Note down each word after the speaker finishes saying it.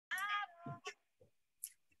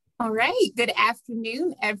All right. Good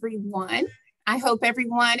afternoon, everyone. I hope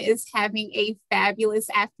everyone is having a fabulous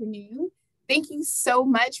afternoon. Thank you so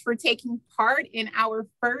much for taking part in our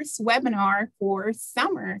first webinar for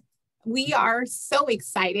summer. We are so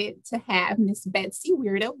excited to have Miss Betsy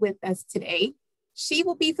Weirda with us today. She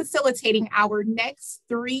will be facilitating our next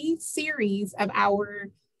three series of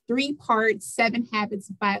our three-part 7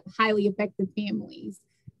 Habits of Highly Effective Families.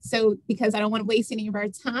 So because I don't want to waste any of our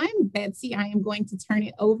time, Betsy, I am going to turn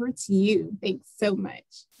it over to you. Thanks so much.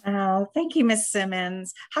 Oh, thank you, Miss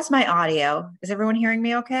Simmons. How's my audio? Is everyone hearing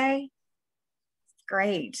me okay?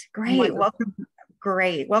 Great. Wonderful. Welcome.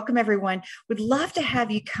 Great. Welcome, everyone. Would love to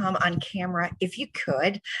have you come on camera if you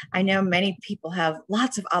could. I know many people have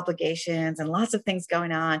lots of obligations and lots of things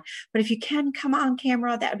going on, but if you can come on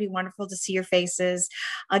camera, that would be wonderful to see your faces.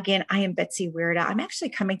 Again, I am Betsy Weirda. I'm actually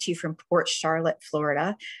coming to you from Port Charlotte,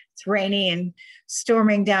 Florida. It's rainy and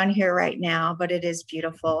storming down here right now, but it is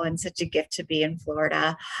beautiful and such a gift to be in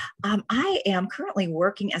Florida. I am currently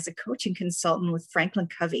working as a coaching consultant with Franklin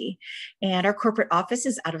Covey, and our corporate office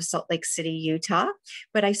is out of Salt Lake City, Utah,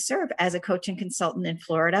 but I serve as a coaching consultant in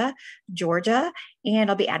Florida, Georgia, and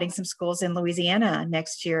I'll be adding some schools in Louisiana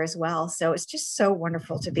next year as well. So it's just so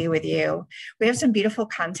wonderful to be with you. We have some beautiful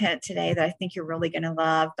content today that I think you're really going to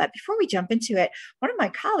love. But before we jump into it, one of my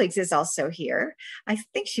colleagues is also here. I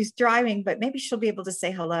think she's driving, but maybe she'll be able to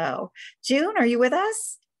say hello. June, are you with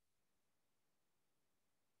us?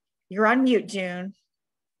 You're on mute, June.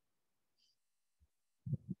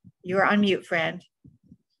 You're on mute, friend.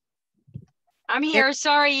 I'm here.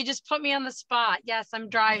 Sorry, you just put me on the spot. Yes, I'm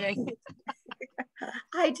driving.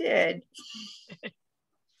 I did.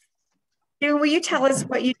 June, will you tell us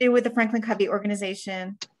what you do with the Franklin Covey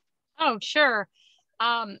organization? Oh, sure.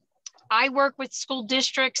 I work with school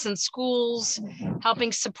districts and schools,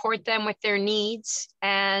 helping support them with their needs.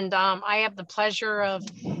 And I have the pleasure of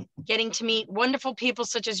getting to meet wonderful people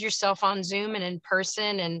such as yourself on Zoom and in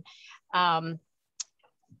person. And I'm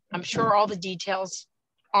sure all the details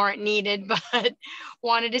aren't needed, but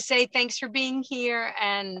wanted to say thanks for being here.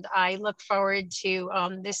 And I look forward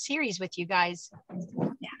to this series with you guys.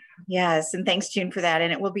 Yes, and thanks, June, for that.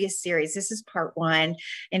 And it will be a series. This is part 1.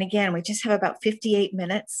 And again, we just have about 58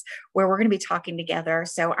 minutes where we're going to be talking together.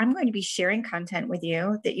 So I'm going to be sharing content with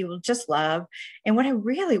you that you will just love. And what I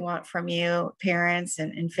really want from you, parents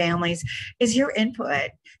and families, is your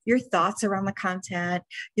input, your thoughts around the content,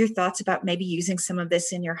 your thoughts about maybe using some of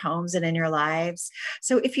this in your homes and in your lives.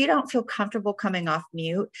 So if you don't feel comfortable coming off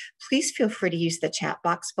mute, please feel free to use the chat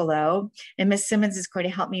box below. And Ms. Simmons is going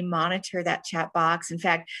to help me monitor that chat box. In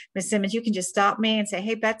fact, Ms. Simmons, you can just stop me and say,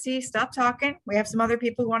 hey, Betsy, stop talking. We have some other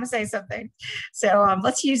people who want to say something. So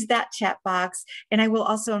let's use that chat box. And I will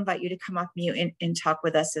also invite you to come off mute and talk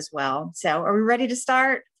with us as well. So are we ready to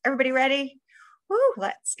start? Everybody ready? Woo,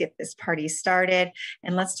 let's get this party started.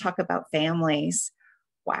 And let's talk about families.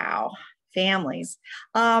 Wow. Families.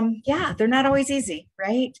 Yeah, they're not always easy,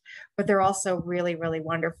 right? But they're also really, really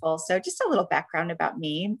wonderful. So just a little background about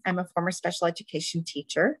me. I'm a former special education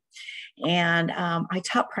teacher, and I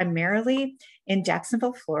taught primarily in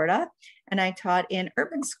Jacksonville, Florida, and I taught in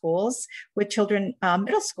urban schools with children,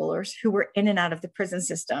 middle schoolers who were in and out of the prison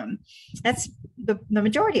system. That's the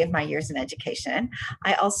majority of my years in education.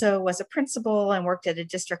 I also was a principal and worked at a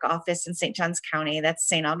district office in St. Johns County, that's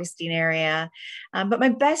St. Augustine area. But my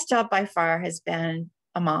best job by far has been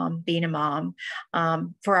being a mom.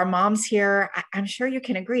 For our moms here, I'm sure you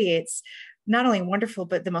can agree, it's not only wonderful,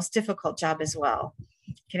 but the most difficult job as well.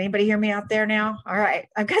 Can anybody hear me out there now? All right.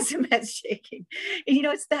 I've got some heads shaking. And,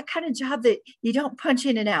 it's that kind of job that you don't punch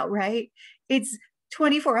in and out, right? It's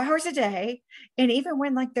 24 hours a day. And even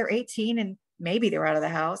when they're 18 and maybe they're out of the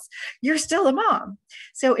house, you're still a mom.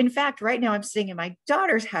 So in fact, right now I'm sitting in my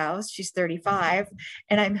daughter's house. She's 35,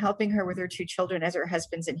 and I'm helping her with her 2 children as her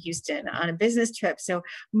husband's in Houston on a business trip. So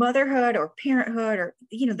motherhood or parenthood or,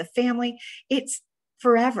 the family, it's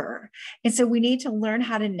forever. And so we need to learn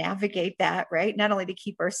how to navigate that, right? Not only to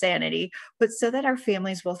keep our sanity, but so that our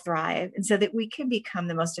families will thrive and so that we can become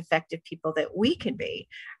the most effective people that we can be.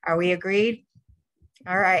 Are we agreed?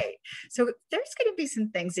 All right. So there's going to be some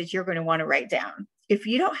things that you're going to want to write down. If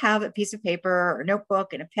you don't have a piece of paper or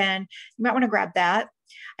notebook and a pen, you might want to grab that.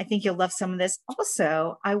 I think you'll love some of this.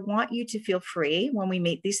 Also, I want you to feel free when we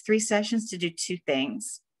meet these 3 sessions to do 2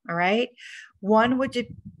 things. All right. One would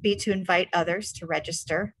be to invite others to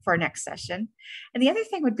register for our next session. And the other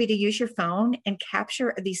thing would be to use your phone and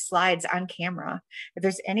capture these slides on camera. If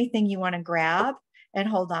there's anything you want to grab and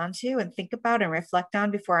hold on to and think about and reflect on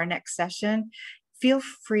before our next session, feel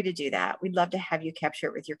free to do that. We'd love to have you capture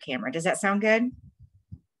it with your camera. Does that sound good?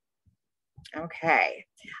 Okay.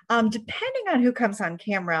 Depending on who comes on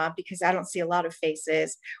camera, because I don't see a lot of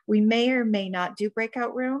faces, we may or may not do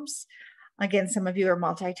breakout rooms. Again, some of you are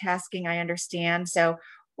multitasking, I understand. So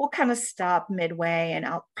we'll kind of stop midway and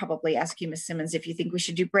I'll probably ask you, Ms. Simmons, if you think we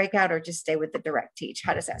should do breakout or just stay with the direct teach.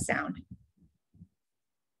 How does that sound?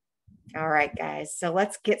 All right, guys. So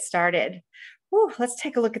let's get started. Whew, let's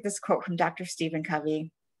take a look at this quote from Dr. Stephen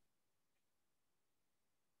Covey.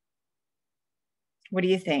 What do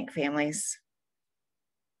you think, families?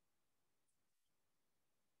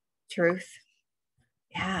 Truth?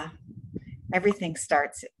 Yeah. Everything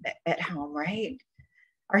starts at home, right?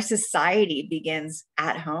 Our society begins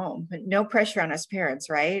at home, but no pressure on us parents,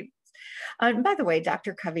 right? By the way,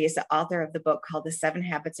 Dr. Covey is the author of the book called The 7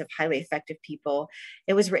 Habits of Highly Effective People.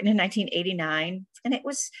 It was written in 1989, and it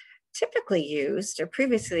was typically used or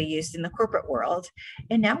previously used in the corporate world.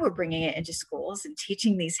 And now we're bringing it into schools and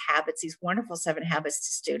teaching these habits, these wonderful 7 habits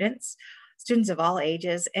to students of all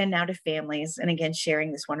ages, and now to families. And again,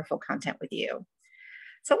 sharing this wonderful content with you.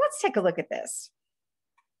 So let's take a look at this.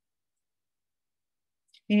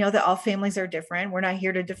 You know that all families are different. We're not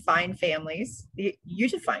here to define families. You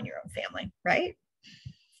define your own family, right?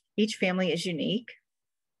 Each family is unique.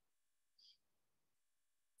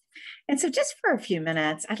 And so just for a few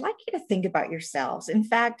minutes, I'd like you to think about yourselves. In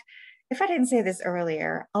fact, if I didn't say this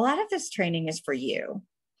earlier, a lot of this training is for you.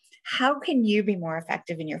 How can you be more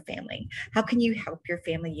effective in your family? How can you help your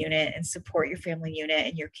family unit and support your family unit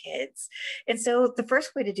and your kids? And so the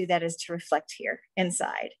first way to do that is to reflect here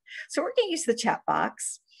inside. So we're going to use the chat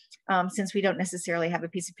box since we don't necessarily have a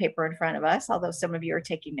piece of paper in front of us, although some of you are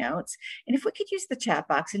taking notes. And if we could use the chat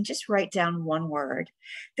box and just write down one word,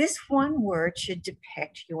 this one word should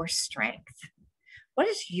depict your strength. What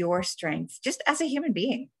is your strength just as a human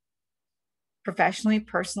being? Professionally,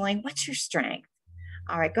 personally, what's your strength?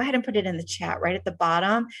 All right, go ahead and put it in the chat right at the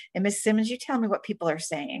bottom. And Ms. Simmons, you tell me what people are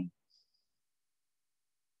saying.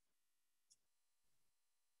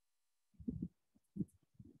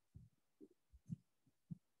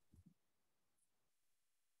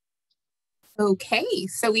 Okay,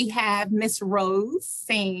 so we have Miss Rose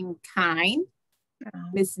saying kind,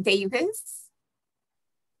 Miss Davis.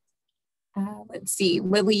 Let's see,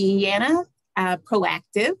 Liliana,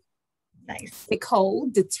 proactive. Nice. Nicole,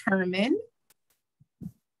 determined.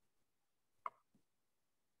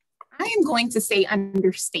 I am going to say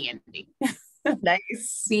understanding.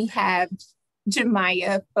 Nice. We have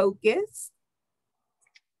Jemiah, focused.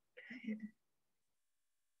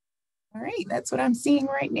 All right, that's what I'm seeing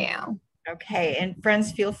right now. Okay, and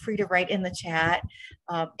friends, feel free to write in the chat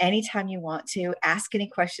anytime you want to. Ask any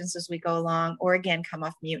questions as we go along, or again, come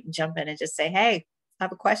off mute and jump in and just say, hey, I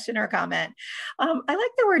have a question or a comment. I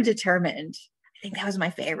like the word determined. I think that was my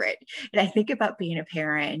favorite. And I think about being a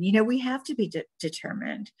parent, you know, we have to be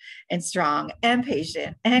determined and strong and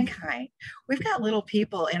patient and kind. We've got little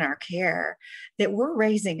people in our care that we're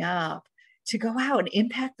raising up to go out and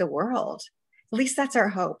impact the world. At least that's our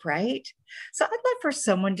hope, right? So I'd love for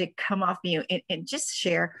someone to come off mute and just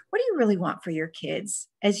share, what do you really want for your kids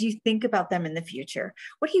as you think about them in the future?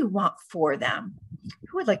 What do you want for them?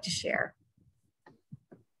 Who would like to share?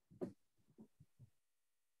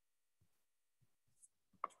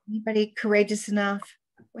 Anybody courageous enough?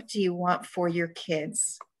 What do you want for your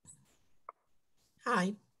kids?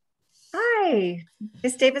 Hi. Hi,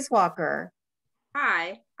 Miss Davis Walker.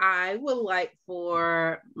 Hi, I would like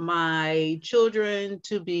for my children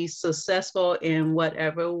to be successful in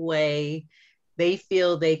whatever way they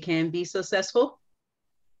feel they can be successful,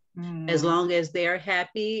 as long as they're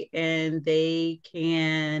happy and they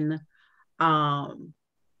can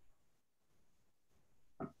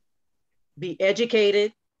be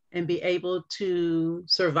educated and be able to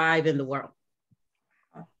survive in the world.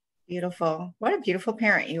 Beautiful. What a beautiful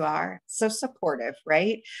parent you are. So supportive,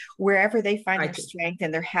 right? Wherever they find their strength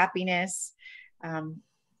and their happiness,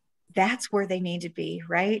 that's where they need to be,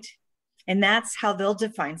 right? And that's how they'll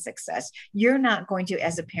define success. You're not going to,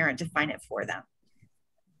 as a parent, define it for them.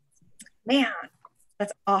 Man,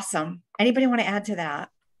 that's awesome. Anybody want to add to that?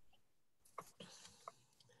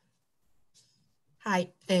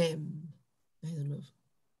 Hi, I don't know.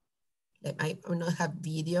 I will not have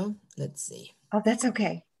video. Let's see. Oh, that's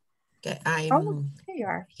okay. Okay, there you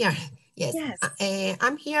are. Here. Yes. Yes.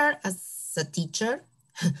 I'm here as a teacher,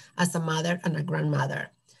 as a mother and a grandmother.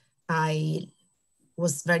 I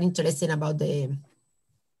was very interested about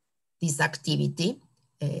this activity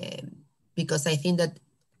because I think that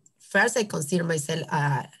first I consider myself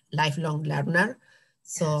a lifelong learner.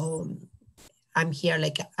 So yes. I'm here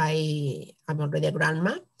like I'm already a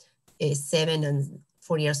grandma, 7 and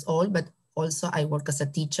 4 years old, but also I work as a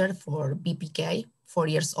teacher for BPK 4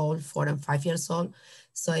 years old, 4 and 5 years old.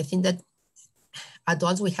 So I think that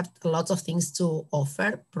adults, we have lots of things to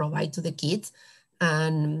offer, provide to the kids.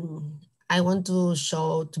 And I want to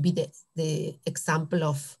be the example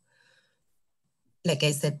of, like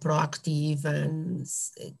I said, proactive and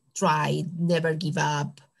try, never give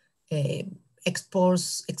up,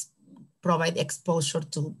 provide exposure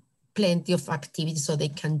to plenty of activities so they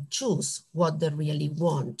can choose what they really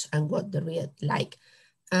want and what they really like,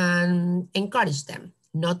 and encourage them,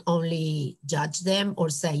 not only judge them or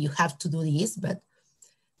say you have to do this, but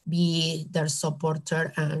be their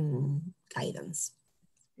supporter and guidance.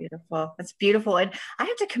 Beautiful. That's beautiful. And I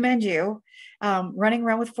have to commend you, running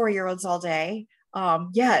around with 4-year-olds all day.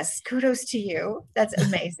 Yes, kudos to you. That's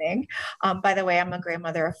amazing. By the way, I'm a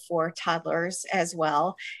grandmother of 4 toddlers as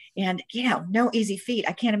well. And, no easy feat.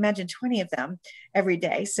 I can't imagine 20 of them every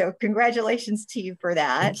day. So congratulations to you for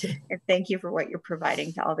that. And thank you for what you're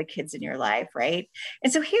providing to all the kids in your life, right?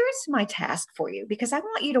 And so here's my task for you, because I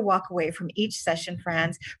want you to walk away from each session,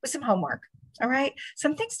 friends, with some homework. All right.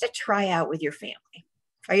 Some things to try out with your family.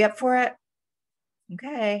 Are you up for it?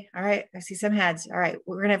 Okay. All right. I see some heads. All right.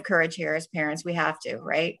 We're going to have courage here as parents. We have to,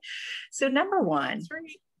 right? So number one,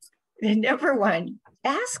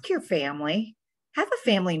 ask your family, have a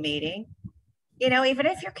family meeting. Even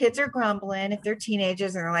if your kids are grumbling, if they're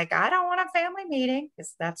teenagers and they're like, I don't want a family meeting,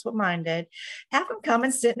 because that's what mine did, have them come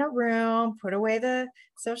and sit in a room, put away the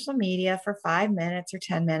social media for 5 minutes or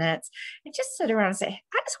 10 minutes, and just sit around and say,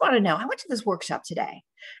 I just want to know, I went to this workshop today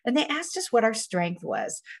and they asked us what our strength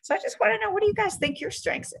was. So I just want to know, what do you guys think your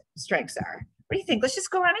strengths are? What do you think? Let's just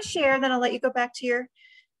go around and share. Then I'll let you go back to your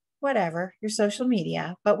social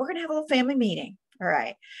media, but we're going to have a little family meeting. All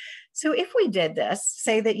right. So if we did this,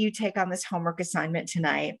 say that you take on this homework assignment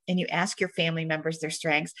tonight and you ask your family members their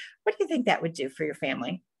strengths, what do you think that would do for your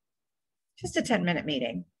family? Just a 10-minute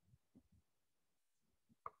meeting.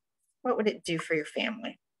 What would it do for your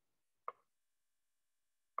family?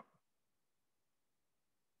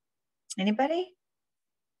 Anybody?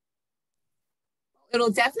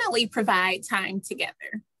 It'll definitely provide time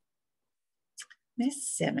together. Miss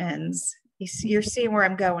Simmons, you're seeing where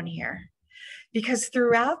I'm going here. Because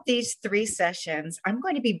throughout these 3 sessions, I'm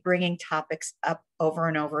going to be bringing topics up over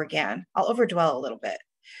and over again. I'll overdwell a little bit.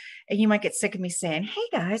 And you might get sick of me saying, hey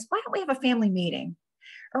guys, why don't we have a family meeting?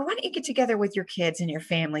 Or why don't you get together with your kids and your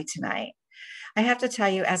family tonight? I have to tell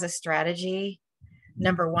you, as a strategy,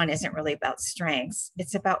 number one isn't really about strengths.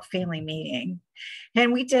 It's about family meeting.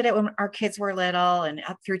 And we did it when our kids were little and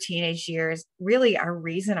up through teenage years. Really, our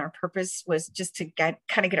purpose was just to kind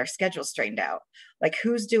of get our schedule straightened out. Like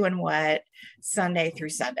who's doing what Sunday through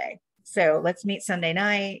Sunday. So let's meet Sunday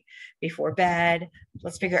night before bed.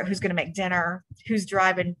 Let's figure out who's going to make dinner, who's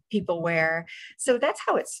driving people where. So that's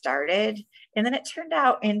how it started. And then it turned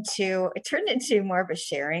into more of a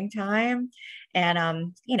sharing time. And,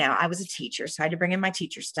 I was a teacher, so I had to bring in my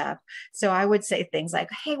teacher stuff. So I would say things like,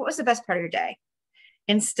 hey, what was the best part of your day?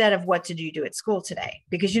 Instead of what did you do at school today?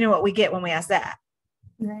 Because you know what we get when we ask that?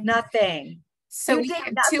 Right. Nothing. So we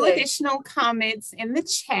have 2 additional comments in the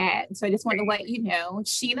chat. So I just want to let you know,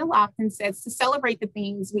 Sheena Lofton says, to celebrate the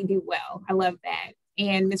things we do well. I love that.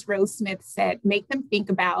 And Ms. Rose Smith said, make them think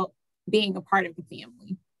about being a part of the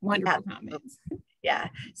family. Wonderful comments. Yeah.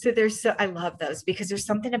 So I love those because there's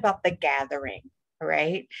something about the gathering,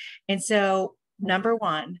 right? And so number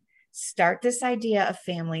one, start this idea of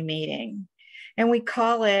family meeting. And we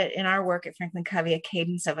call it in our work at Franklin Covey a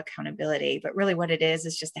cadence of accountability. But really what it is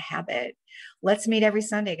just a habit. Let's meet every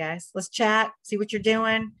Sunday, guys. Let's chat, see what you're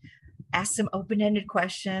doing, ask some open-ended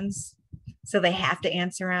questions so they have to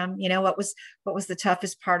answer them. What was the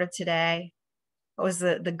toughest part of today? What was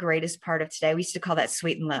the greatest part of today? We used to call that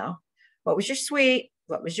sweet and low. What was your sweet?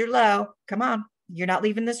 What was your low? Come on. You're not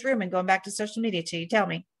leaving this room and going back to social media till you tell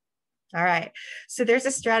me. All right. So there's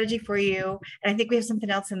a strategy for you. And I think we have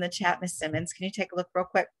something else in the chat, Miss Simmons. Can you take a look real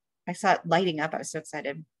quick? I saw it lighting up. I was so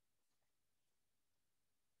excited.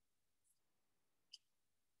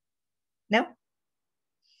 No?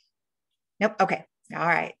 Nope. Okay. All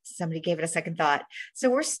right. Somebody gave it a second thought. So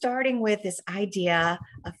we're starting with this idea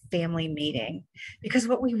of family meeting, because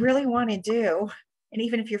what we really want to do, and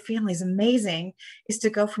even if your family is amazing, is to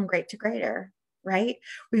go from great to greater, right?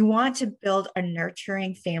 We want to build a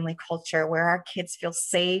nurturing family culture where our kids feel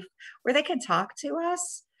safe, where they can talk to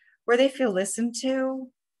us, where they feel listened to,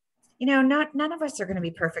 none of us are going to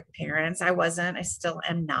be perfect parents. I wasn't, I still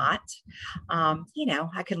am not.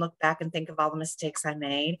 I can look back and think of all the mistakes I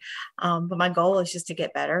made. But my goal is just to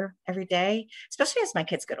get better every day, especially as my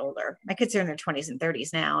kids get older. My kids are in their 20s and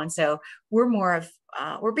 30s now. And so we're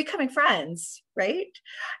becoming friends, right?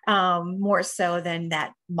 More so than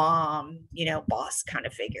that mom, boss kind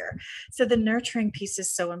of figure. So the nurturing piece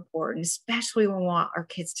is so important, especially when we want our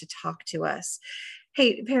kids to talk to us.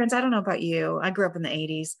 Hey, parents, I don't know about you. I grew up in the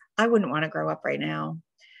 80s. I wouldn't want to grow up right now.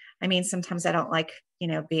 I mean, sometimes I don't like,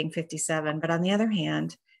 being 57, but on the other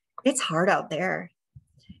hand, it's hard out there.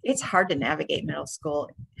 It's hard to navigate middle school.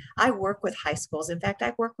 I work with high schools. In fact,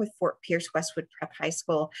 I work with Fort Pierce Westwood Prep High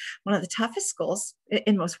School, one of the toughest schools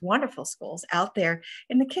and most wonderful schools out there.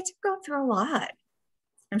 And the kids are going through a lot.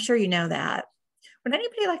 I'm sure you know that. Would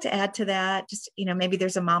anybody like to add to that? Just, maybe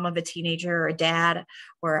there's a mom of a teenager or a dad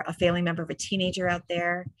or a family member of a teenager out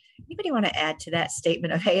there. Anybody want to add to that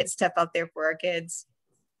statement of, hey, it's tough out there for our kids?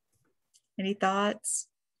 Any thoughts?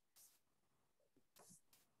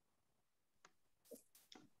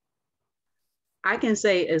 I can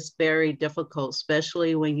say it's very difficult,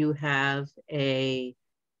 especially when you have a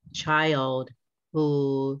child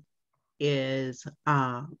who is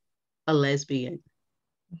a lesbian.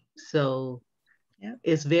 So yep.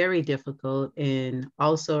 It's very difficult. And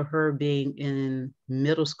also her being in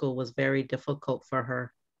middle school was very difficult for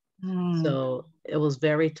her. So it was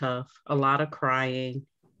very tough, a lot of crying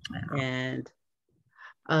and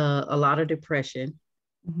a lot of depression.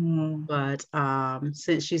 But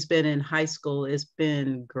since she's been in high school, it's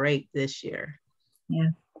been great this year. Yeah.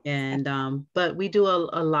 And but we do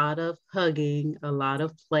a lot of hugging, a lot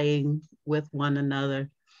of playing with one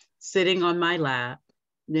another, sitting on my lap,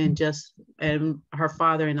 and her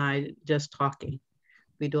father and I just talking.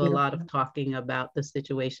 We do a lot of talking about the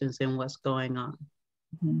situations and what's going on.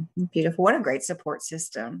 Beautiful. What a great support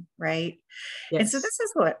system, right? Yes. And so this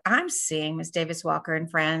is what I'm seeing, Ms. Davis Walker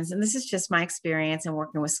and friends, and this is just my experience in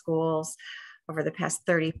working with schools over the past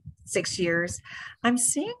 36 years. I'm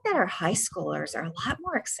seeing that our high schoolers are a lot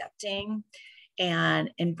more accepting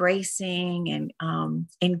and embracing and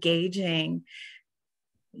engaging,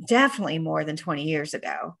 definitely more than 20 years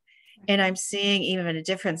ago. And I'm seeing even a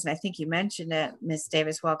difference, and I think you mentioned it, Ms.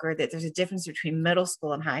 Davis Walker, that there's a difference between middle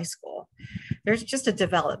school and high school. There's just a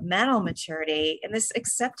developmental maturity and this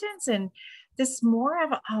acceptance and this more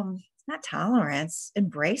of not tolerance,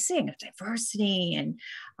 embracing of diversity and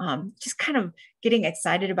just kind of getting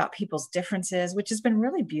excited about people's differences, which has been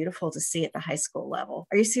really beautiful to see at the high school level.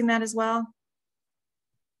 Are you seeing that as well?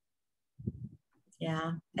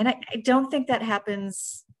 Yeah. And I don't think that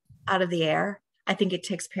happens out of the air. I think it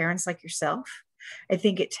takes parents like yourself. I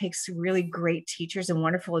think it takes really great teachers and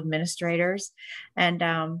wonderful administrators and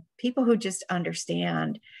people who just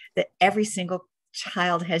understand that every single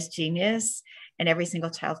child has genius and every single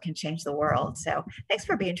child can change the world. So thanks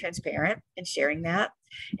for being transparent and sharing that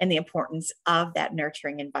and the importance of that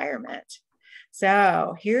nurturing environment.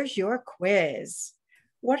 So here's your quiz.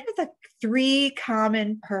 What are the 3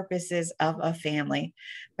 common purposes of a family?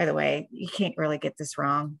 By the way, you can't really get this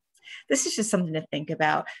wrong. This is just something to think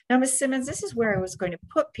about. Now, Ms. Simmons, this is where I was going to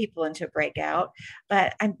put people into a breakout,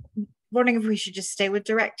 but I'm wondering if we should just stay with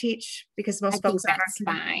direct teach because most folks are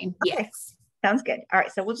fine. Okay. Yes. Sounds good. All right.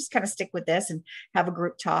 So we'll just kind of stick with this and have a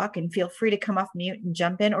group talk and feel free to come off mute and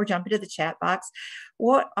jump in or jump into the chat box.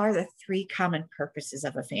 What are the 3 common purposes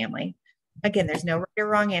of a family? Again, there's no right or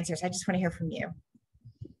wrong answers. I just want to hear from you.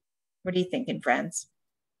 What are you thinking, friends?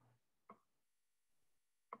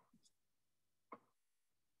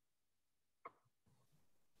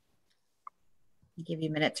 I'll give you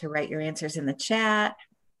a minute to write your answers in the chat.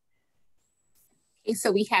 Okay,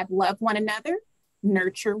 so we have love one another,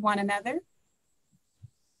 nurture one another.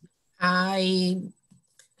 I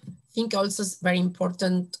think also it's very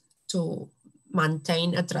important to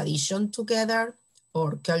maintain a tradition together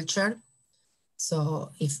or culture.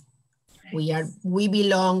 So if we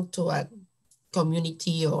belong to a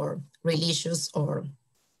community or religious or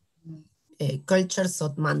a culture,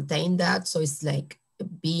 so maintain that. So it's like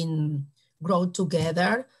grow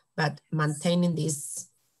together, but maintaining this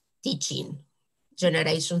teaching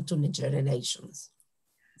generation to generations.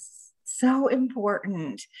 So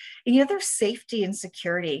important. And there's safety and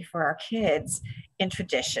security for our kids in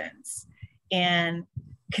traditions and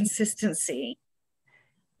consistency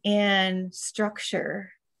and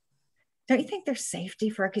structure. Don't you think there's safety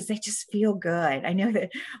for our kids? They just feel good. I know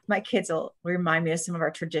that my kids will remind me of some of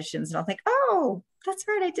our traditions and I'll think, oh, that's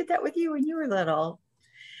right. I did that with you when you were little.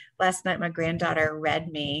 Last night, my granddaughter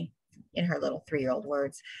read me, in her little 3-year-old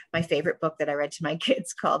words, my favorite book that I read to my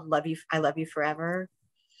kids called I Love You Forever.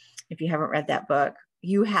 If you haven't read that book,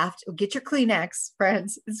 You have to get your Kleenex,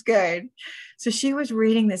 friends. It's good. So she was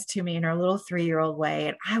reading this to me in her little 3-year-old way.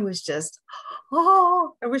 And I was just,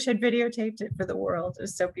 oh, I wish I'd videotaped it for the world. It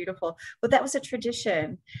was so beautiful. But that was a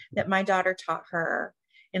tradition that my daughter taught her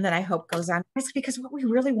and that I hope goes on. It's because what we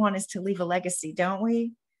really want is to leave a legacy, don't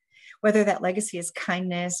we? Whether that legacy is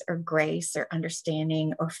kindness or grace or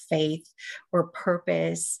understanding or faith or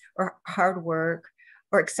purpose or hard work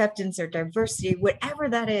or acceptance or diversity, whatever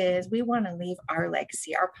that is, we want to leave our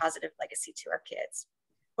legacy, our positive legacy to our kids.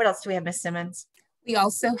 What else do we have, Miss Simmons? We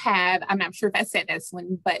also have, I'm not sure if I said this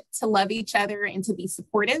one, but to love each other and to be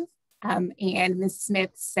supportive. And Ms.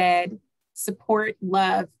 Smith said, support,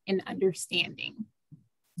 love, and understanding.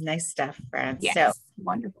 Nice stuff, friends. Yes, so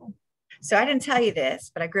wonderful. So I didn't tell you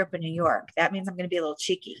this, but I grew up in New York. That means I'm going to be a little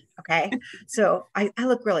cheeky. Okay. So I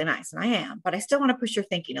look really nice, and I am, but I still want to push your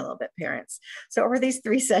thinking a little bit, parents. So over these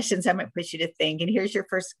 3 sessions, I might push you to think. And here's your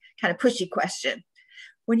first kind of pushy question.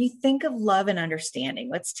 When you think of love and understanding,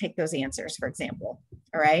 let's take those answers, for example.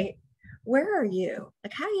 All right. Where are you?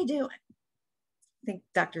 Like, how are you doing? I think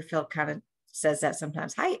Dr. Phil kind of says that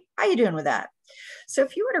sometimes. How you doing with that? So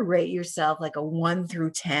if you were to rate yourself like a 1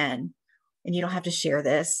 through 10, and you don't have to share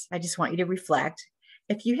this, I just want you to reflect.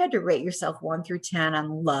 If you had to rate yourself 1 through 10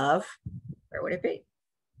 on love, where would it be?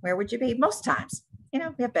 Where would you be? Most times, we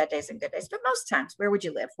have bad days and good days, but most times, where would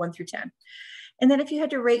you live? 1 through 10. And then if you had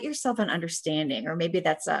to rate yourself on understanding, or maybe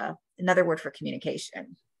that's another word for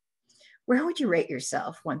communication, where would you rate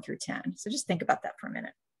yourself 1 through 10? So just think about that for a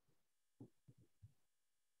minute.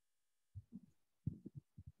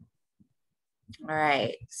 All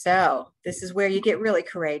right, so this is where you get really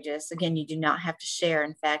courageous. Again, you do not have to share.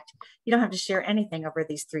 In fact, you don't have to share anything over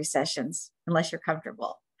these 3 sessions unless you're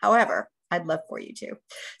comfortable. However, I'd love for you to.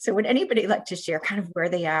 So would anybody like to share kind of where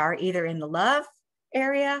they are, either in the love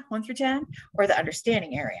area, 1 through 10, or the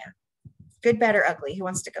understanding area? Good, bad, or ugly? Who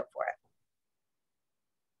wants to go for it?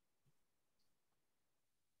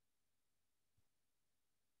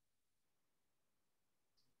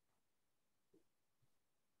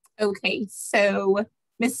 Okay, so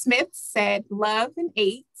Ms. Smith said love an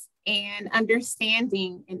 8 and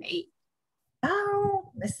understanding an 8.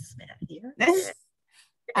 Oh, Mrs. Smith, you're Ms.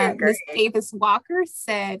 Davis Walker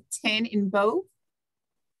said 10 in both.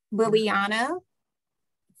 Liliana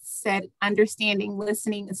said understanding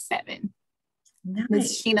listening a 7. Nice.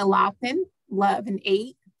 Ms. Sheena Laupin, love an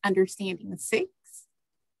 8, understanding a 6.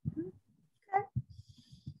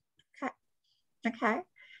 Okay.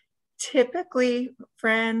 Typically,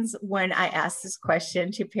 friends, when I ask this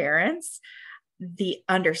question to parents, the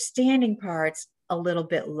understanding part's a little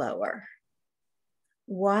bit lower.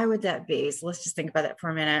 Why would that be? So let's just think about that for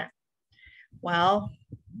a minute. Well,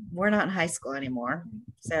 we're not in high school anymore.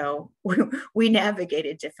 So we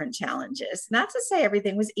navigated different challenges. Not to say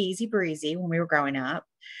everything was easy breezy when we were growing up,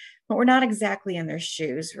 but we're not exactly in their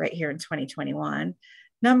shoes right here in 2021.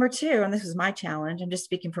 Number 2, and this was my challenge, I'm just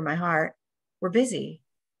speaking from my heart, we're busy.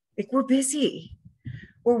 We're busy.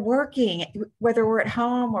 We're working, whether we're at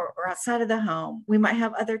home or outside of the home. We might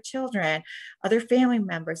have other children, other family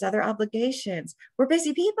members, other obligations. We're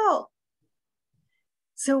busy people.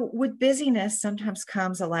 So with busyness, sometimes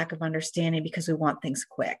comes a lack of understanding because we want things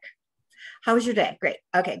quick. How was your day? Great.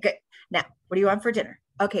 Okay, good. Now, what do you want for dinner?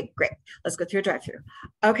 Okay, great. Let's go through a drive-through.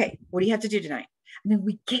 Okay, what do you have to do tonight? I mean,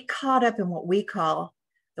 we get caught up in what we call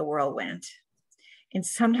the whirlwind. And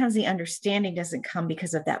sometimes the understanding doesn't come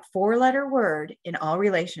because of that 4-letter word in all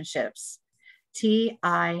relationships,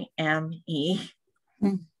 Time.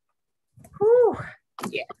 Whew.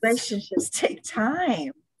 Yes. Relationships take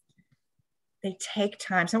time. They take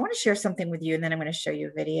time. So I want to share something with you, and then I'm going to show you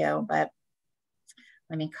a video, but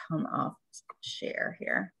let me come off share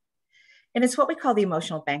here. And it's what we call the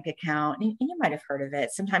emotional bank account. And you might have heard of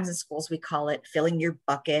it. Sometimes in schools, we call it filling your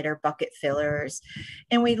bucket or bucket fillers.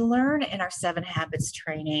 And we learn in our 7 habits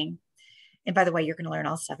training. And by the way, you're going to learn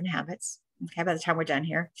all 7 habits, okay, by the time we're done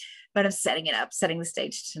here. But I'm setting it up, setting the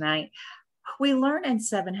stage tonight. We learn in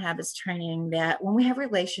 7 habits training that when we have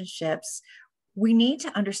relationships, we need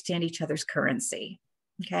to understand each other's currency.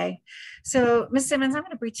 Okay. So Ms. Simmons, I'm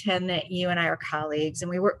going to pretend that you and I are colleagues and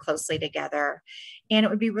we work closely together, and it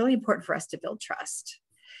would be really important for us to build trust.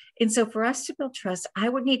 And so for us to build trust, I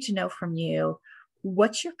would need to know from you,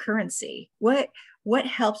 what's your currency? What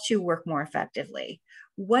helps you work more effectively?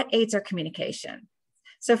 What aids our communication?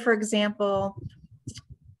 So for example,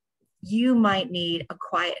 you might need a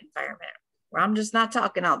quiet environment where I'm just not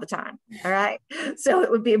talking all the time. All right. So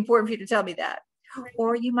it would be important for you to tell me that.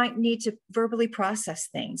 Or you might need to verbally process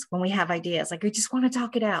things when we have ideas, like, I just want to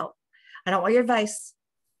talk it out. I don't want your advice.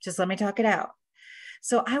 Just let me talk it out.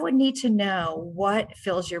 So I would need to know what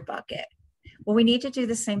fills your bucket. Well, we need to do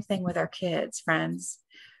the same thing with our kids, friends.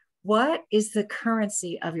 What is the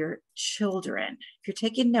currency of your children? If you're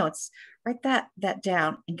taking notes, write that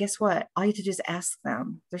down. And guess what? All you have to do is ask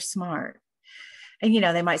them. They're smart. And,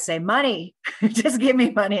 they might say, money, just give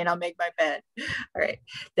me money and I'll make my bed. All right.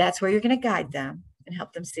 That's where you're going to guide them and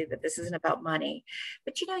help them see that this isn't about money.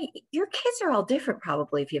 But, your kids are all different,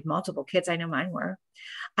 probably, if you have multiple kids. I know mine were.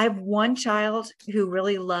 I have one child who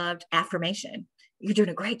really loved affirmation. You're doing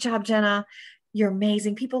a great job, Jenna. You're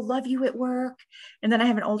amazing. People love you at work. And then I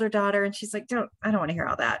have an older daughter and she's like, I don't want to hear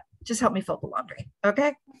all that. Just help me fold the laundry.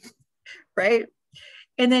 Okay. Right.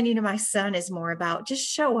 And then, my son is more about just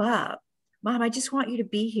show up. Mom, I just want you to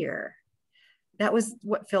be here. That was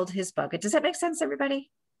what filled his bucket. Does that make sense, everybody?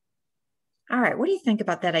 All right. What do you think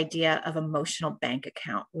about that idea of emotional bank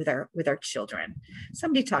account with our children?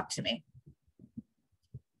 Somebody talk to me.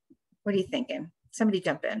 What are you thinking? Somebody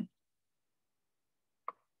jump in.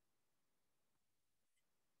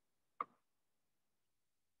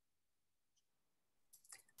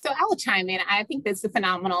 So I'll chime in. I think that's a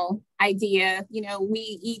phenomenal idea.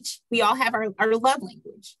 We all have our love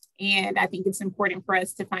language. And I think it's important for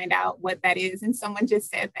us to find out what that is. And someone just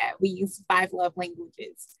said that we use 5 love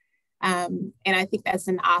languages. And I think that's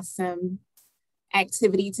an awesome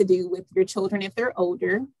activity to do with your children if they're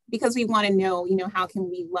older, because we want to know, how can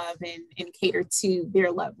we love and cater to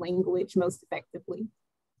their love language most effectively.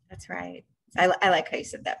 That's right. I like how you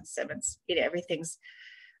said that, Ms. Simmons. Everything's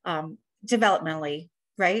developmentally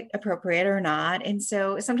right, appropriate or not. And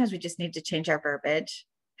so sometimes we just need to change our verbiage.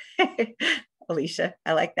 Alicia,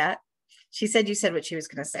 I like that. She said you said what she was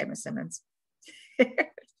going to say, Ms. Simmons.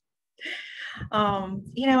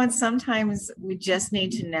 And sometimes we just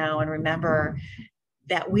need to know and remember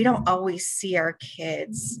that we don't always see our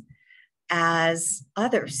kids as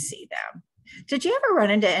others see them. Did you ever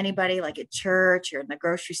run into anybody like at church or in the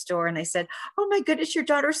grocery store and they said, oh my goodness, your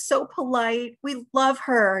daughter's so polite. We love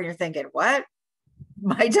her. And you're thinking, what?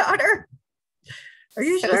 My daughter? Are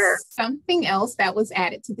you sure? Something else that was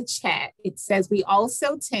added to the chat. It says we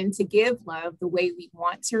also tend to give love the way we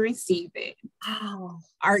want to receive it. Oh,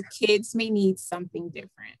 our kids may need something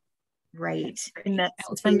different. Right. And that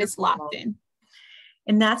was from Ms. Lofton.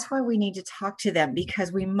 And that's why we need to talk to them,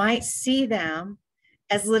 because we might see them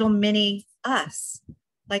as little mini us,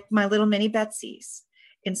 like my little mini Betsy's.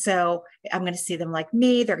 And so I'm going to see them like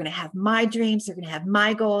me. They're going to have my dreams. They're going to have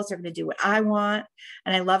my goals. They're going to do what I want.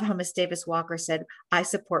 And I love how Miss Davis Walker said, I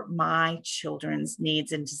support my children's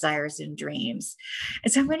needs and desires and dreams.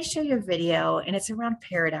 And so I'm going to show you a video, and it's around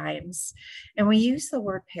paradigms. And we use the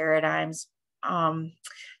word paradigms to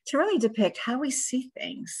really depict how we see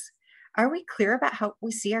things. Are we clear about how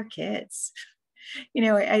we see our kids?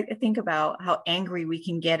 I think about how angry we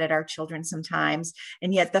can get at our children sometimes,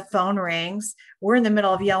 and yet the phone rings. We're in the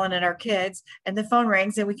middle of yelling at our kids, and the phone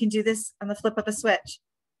rings, and we can do this on the flip of a switch.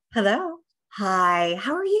 Hello. Hi,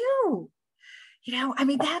 how are you?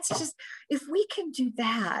 That's just, if we can do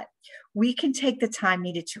that, we can take the time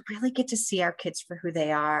needed to really get to see our kids for who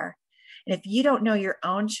they are. And if you don't know your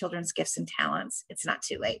own children's gifts and talents, it's not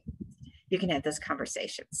too late. You can have those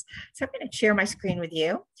conversations. So I'm going to share my screen with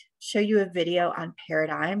you, show you a video on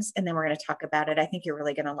paradigms, and then we're going to talk about it. I think you're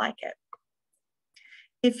really going to like it.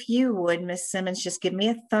 If you would, Miss Simmons, just give me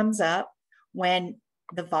a thumbs up when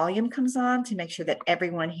the volume comes on to make sure that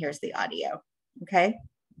everyone hears the audio. Okay.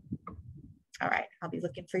 All right. I'll be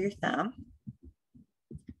looking for your thumb.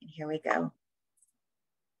 And here we go.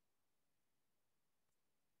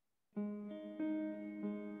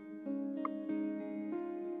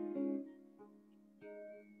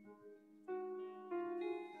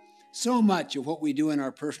 So much of what we do in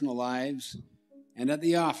our personal lives and at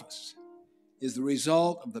the office is the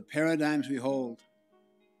result of the paradigms we hold.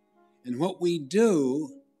 And what we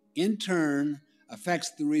do, in turn,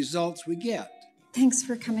 affects the results we get. Thanks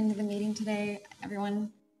for coming to the meeting today,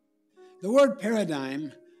 everyone. The word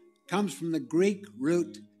paradigm comes from the Greek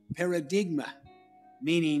root paradigma,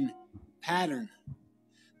 meaning pattern,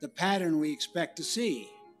 the pattern we expect to see,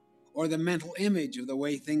 or the mental image of the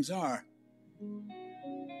way things are.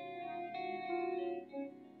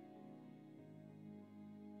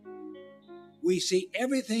 We see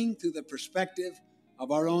everything through the perspective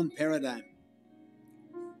of our own paradigm.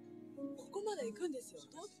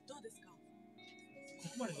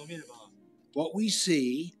 What we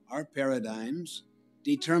see, our paradigms,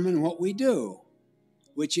 determine what we do,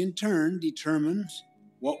 which in turn determines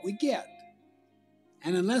what we get.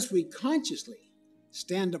 And unless we consciously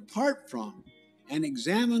stand apart from and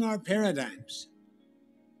examine our paradigms,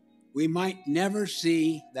 we might never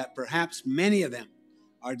see that perhaps many of them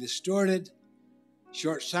are distorted,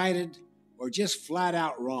 short-sighted, or just flat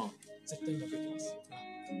out wrong.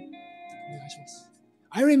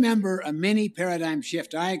 I remember a mini paradigm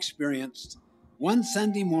shift I experienced one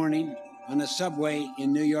Sunday morning on a subway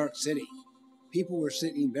in New York City. People were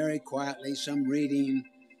sitting very quietly, some reading,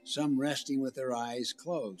 some resting with their eyes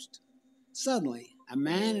closed. Suddenly, a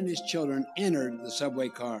man and his children entered the subway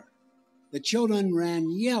car. The children ran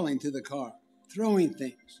yelling to the car, throwing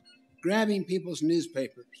things, grabbing people's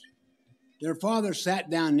newspapers. Their father sat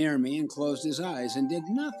down near me and closed his eyes and did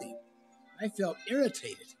nothing. I felt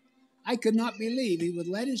irritated. I could not believe he would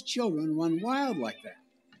let his children run wild like that.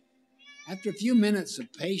 After a few minutes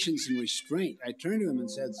of patience and restraint, I turned to him and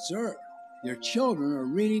said, "Sir, your children are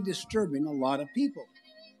really disturbing a lot of people.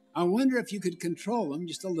 I wonder if you could control them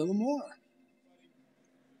just a little more."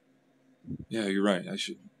 Yeah, you're right. I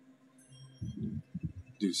should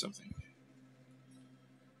do something.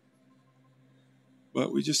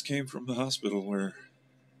 But we just came from the hospital where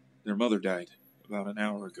their mother died about an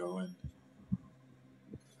hour ago, and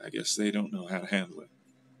I guess they don't know how to handle it.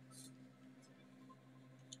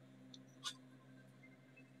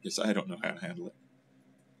 Guess I don't know how to handle it.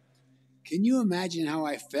 Can you imagine how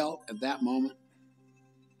I felt at that moment?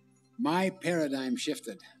 My paradigm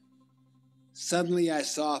shifted. Suddenly I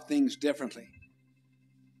saw things differently.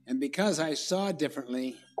 And because I saw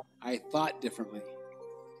differently, I thought differently.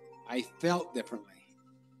 I felt differently.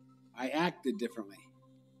 I acted differently.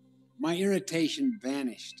 My irritation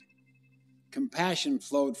vanished. Compassion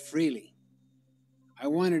flowed freely. I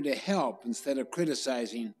wanted to help instead of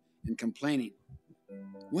criticizing and complaining.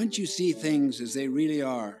 Once you see things as they really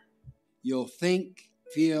are, you'll think,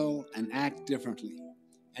 feel, and act differently.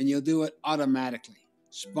 And you'll do it automatically,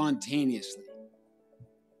 spontaneously.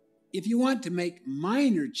 If you want to make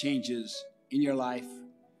minor changes in your life,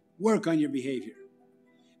 work on your behavior.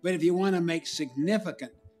 But if you want to make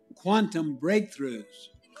significant quantum breakthroughs,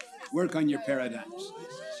 work on your paradigms.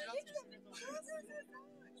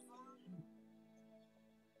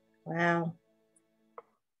 Wow.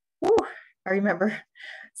 Whew. I remember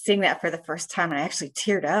seeing that for the first time and I actually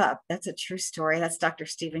teared up. That's a true story. That's Dr.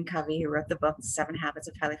 Stephen Covey, who wrote the book, 7 Habits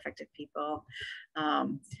of Highly Effective People.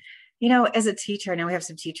 You know, as a teacher, I know we have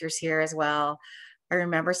some teachers here as well. I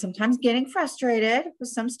remember sometimes getting frustrated with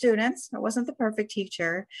some students. I wasn't the perfect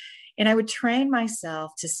teacher. And I would train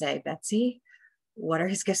myself to say, "Betsy, what are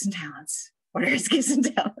his gifts and talents? What are his gifts and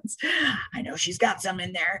talents? I know she's got some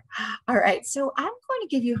in there." All right. So I'm going to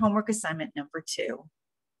give you homework assignment number 2.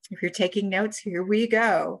 If you're taking notes, here we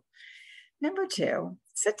go. Number 2,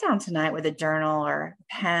 sit down tonight with a journal or a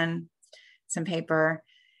pen, some paper,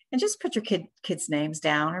 and just put your kids' names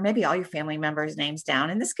down, or maybe all your family members' names down.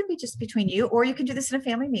 And this can be just between you, or you can do this in a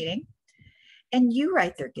family meeting. And you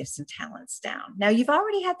write their gifts and talents down. Now, you've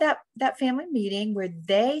already had that family meeting where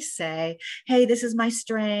they say, "Hey, this is my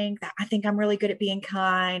strength. I think I'm really good at being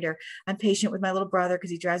kind," or "I'm patient with my little brother because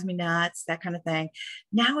he drives me nuts," that kind of thing.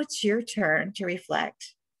 Now it's your turn to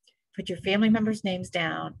reflect. Put your family members' names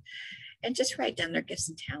down and just write down their gifts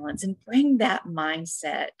and talents and bring that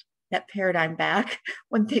mindset, that paradigm back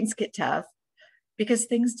when things get tough, because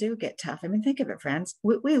things do get tough. I mean, think of it, friends.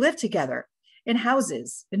 We live together in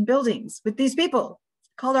houses, in buildings with these people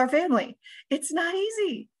called our family. It's not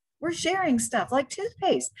easy. We're sharing stuff like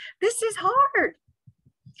toothpaste. This is hard.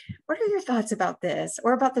 What are your thoughts about this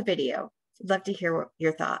or about the video? I'd love to hear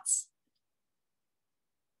your thoughts.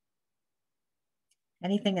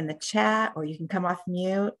 Anything in the chat, or you can come off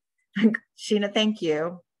mute. Sheena, thank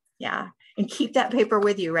you. Yeah. And keep that paper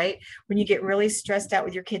with you, right? When you get really stressed out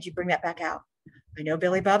with your kids, you bring that back out. I know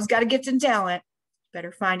Billy Bob's got a gift and talent.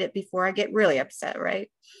 Better find it before I get really upset, right?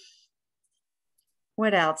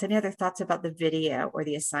 What else? Any other thoughts about the video or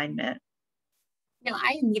the assignment? You know,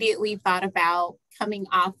 I immediately thought about coming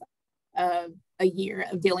off of a year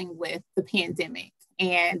of dealing with the pandemic.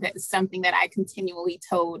 And that's something that I continually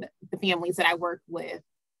told the families that I work with.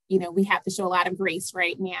 You know, we have to show a lot of grace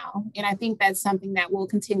right now. And I think that's something that we'll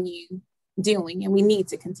continue doing, and we need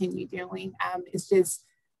to continue doing. It's just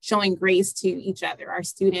showing grace to each other, our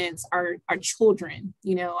students, our children,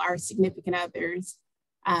 you know, our significant others.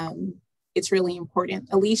 It's really important.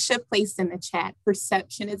 Alicia placed in the chat,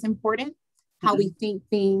 perception is important. How we think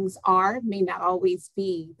things are may not always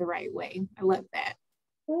be the right way. I love that.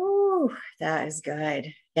 Oh, that is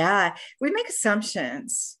good. Yeah, we make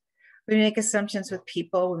assumptions. We make assumptions with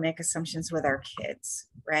people. We make assumptions with our kids,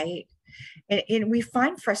 right? And we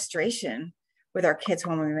find frustration with our kids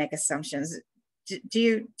when we make assumptions. Do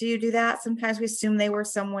you do that? Sometimes we assume they were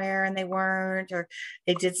somewhere and they weren't, or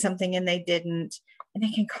they did something and they didn't, and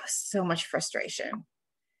it can cause so much frustration.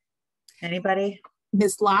 Anybody?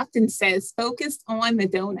 Miss Lofton says, focused on the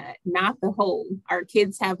donut, not the whole. Our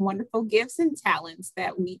kids have wonderful gifts and talents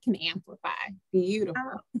that we can amplify. Beautiful.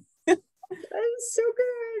 Oh, that is so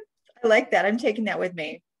good. I like that. I'm taking that with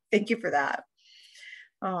me. Thank you for that.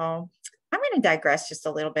 Oh, I'm going to digress just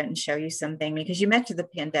a little bit and show you something, because you mentioned the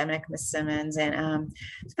pandemic, Miss Simmons, and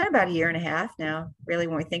it's been about a year and a half now, really,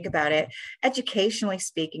 when we think about it. Educationally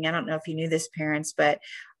speaking, I don't know if you knew this, parents, but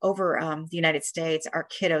over the United States, our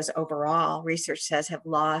kiddos overall, research says, have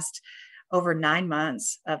lost over 9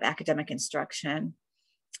 months of academic instruction,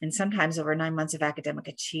 and sometimes over 9 months of academic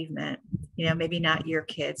achievement. You know, maybe not your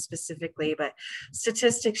kids specifically, but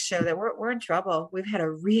statistics show that we're in trouble. We've had a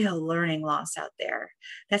real learning loss out there.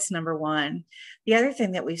 That's number one. The other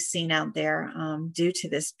thing that we've seen out there due to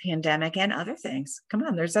this pandemic and other things, come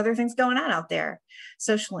on, there's other things going on out there.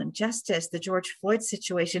 Social injustice, the George Floyd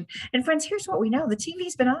situation. And friends, here's what we know. The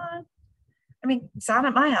TV's been on. I mean, it's on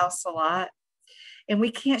at my house a lot. And we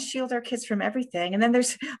can't shield our kids from everything. And then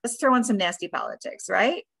let's throw in some nasty politics,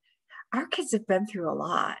 right? Our kids have been through a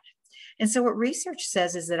lot. And so what research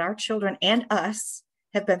says is that our children and us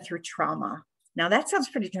have been through trauma. Now that sounds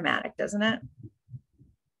pretty dramatic, doesn't it?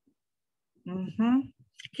 Mm-hmm.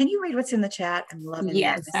 Can you read what's in the chat? I'm loving that.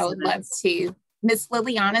 Yes, I would love to. Miss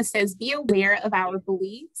Liliana says, be aware of our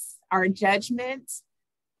beliefs, our judgments,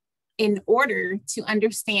 in order to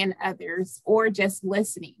understand others, or just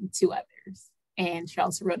listening to others. And she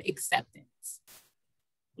also wrote acceptance.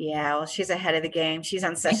 Yeah, well, she's ahead of the game. She's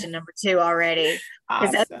on session number 2 already.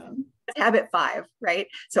 Awesome. That's habit 5, right?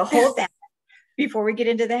 So hold that before we get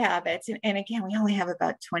into the habits. And again, we only have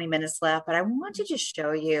about 20 minutes left, but I want to just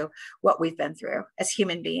show you what we've been through as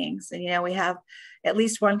human beings. And, you know, we have at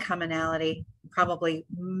least one commonality, probably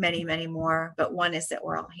many, many more, but one is that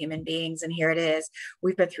we're all human beings. And here it is.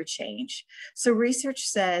 We've been through change. So research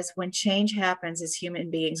says when change happens as human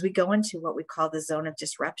beings, we go into what we call the zone of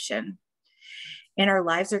disruption. And our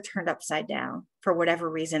lives are turned upside down for whatever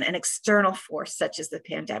reason, an external force such as the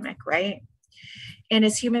pandemic, right? And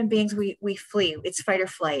as human beings, we flee. It's fight or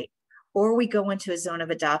flight, or we go into a zone of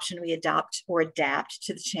adoption. We adopt or adapt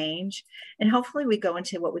to the change. And hopefully we go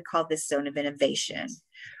into what we call this zone of innovation,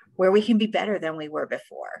 where we can be better than we were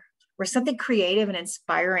before, where something creative and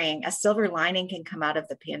inspiring, a silver lining, can come out of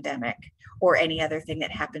the pandemic or any other thing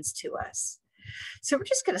that happens to us. So we're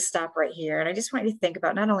just going to stop right here. And I just want you to think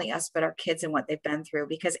about not only us, but our kids and what they've been through,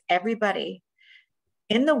 because everybody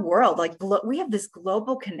in the world, like we have this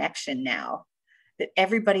global connection now that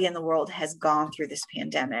everybody in the world has gone through this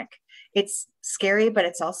pandemic. It's scary, but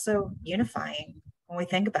it's also unifying when we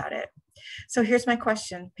think about it. So here's my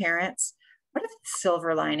question, parents. What have the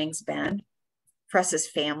silver linings been for us as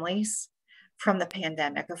families from the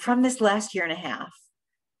pandemic, or from this last year and a half?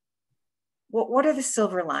 What are the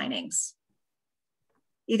silver linings?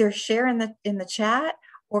 Either share in the chat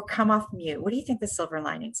or come off mute. What do you think the silver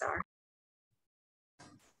linings are?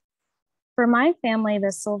 For my family,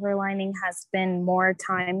 the silver lining has been more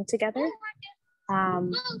time together.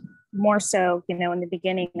 More so, you know, in the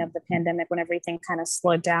beginning of the pandemic, when everything kind of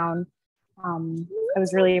slowed down, I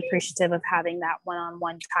was really appreciative of having that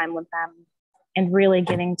one-on-one time with them and really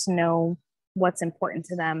getting to know what's important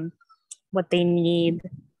to them, what they need.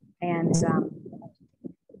 And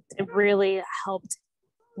it really helped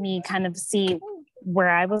me kind of see where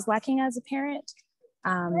I was lacking as a parent,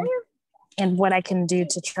 and what I can do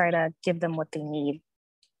to try to give them what they need,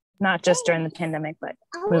 not just during the pandemic, but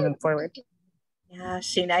moving forward. Yeah,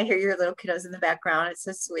 Sheena, I hear your little kiddos in the background. It's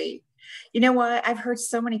so sweet. You know what? I've heard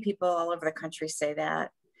so many people all over the country say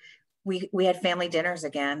that. We had family dinners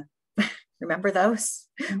again. Remember those?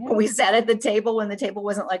 Yeah. When we sat at the table, when the table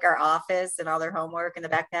wasn't like our office and all their homework and the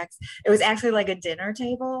backpacks. It was actually like a dinner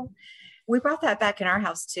table. We brought that back in our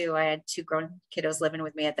house too. I had 2 grown kiddos living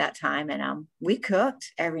with me at that time, and we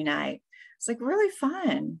cooked every night. It's like really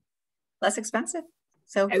fun, less expensive.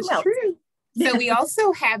 So that's true. So we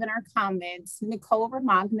also have in our comments, Nicole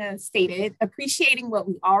Romagna stated, appreciating what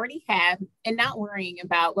we already have and not worrying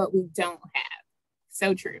about what we don't have.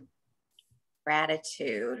 So true.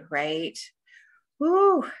 Gratitude, right?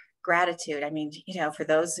 Woo, gratitude. I mean, you know, for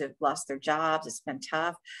those who've lost their jobs, it's been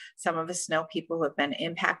tough. Some of us know people who have been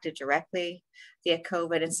impacted directly via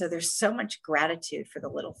COVID. And so there's so much gratitude for the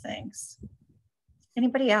little things.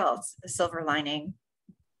 Anybody else? The silver lining?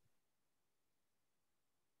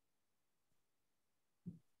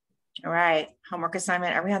 All right, homework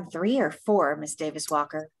assignment. Are we on 3 or 4, Miss Davis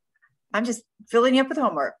Walker? I'm just filling you up with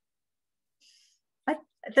homework.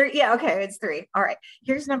 3, yeah, okay, it's 3. All right,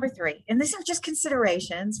 here's number 3. And these are just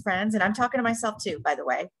considerations, friends. And I'm talking to myself too, by the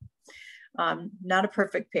way. Not a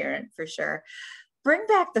perfect parent for sure. Bring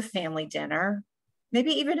back the family dinner,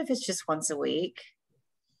 maybe even if it's just once a week.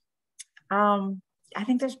 I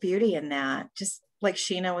think there's beauty in that. Just like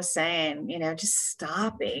Sheena was saying, you know, just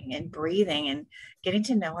stopping and breathing and getting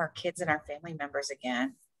to know our kids and our family members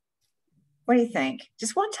again. What do you think?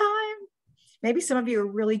 Just one time? Maybe some of you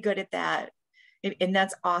are really good at that. And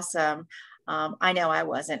that's awesome. I know I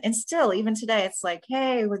wasn't. And still, even today, it's like,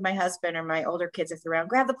 hey, with my husband or my older kids, if they're around,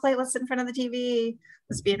 grab the plate, let's sit in front of the TV.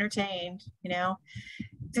 Let's be entertained. You know,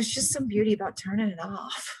 there's just some beauty about turning it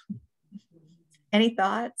off. Any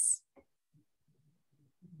thoughts?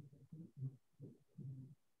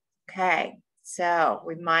 Okay, so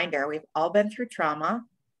reminder, we've all been through trauma,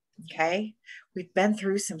 okay? We've been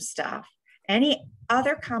through some stuff. Any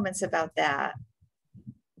other comments about that?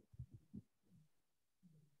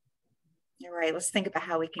 All right, let's think about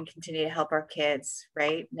how we can continue to help our kids,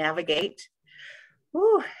 right? Navigate.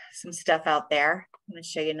 Ooh, some stuff out there. I'm gonna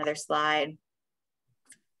show you another slide.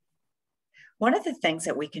 One of the things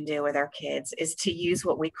that we can do with our kids is to use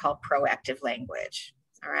what we call proactive language.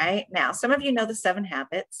 All right. Now, some of you know the 7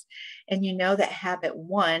 habits, and you know that habit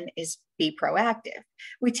 1 is be proactive.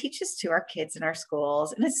 We teach this to our kids in our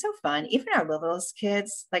schools, and it's so fun. Even our littlest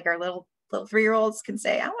kids, like our little 3-year-olds, can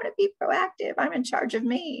say, I want to be proactive. I'm in charge of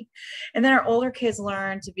me. And then our older kids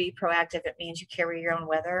learn to be proactive. It means you carry your own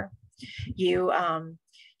weather.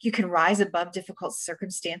 You can rise above difficult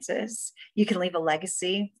circumstances. You can leave a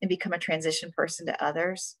legacy and become a transition person to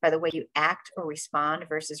others by the way you act or respond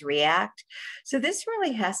versus react. So this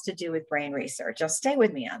really has to do with brain research. Now stay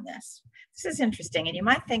with me on this. This is interesting. And you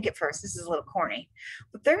might think at first, this is a little corny,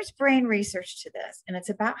 but there's brain research to this. And it's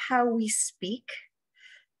about how we speak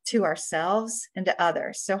to ourselves and to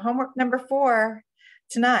others. So homework number 4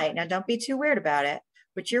 tonight. Now don't be too weird about it,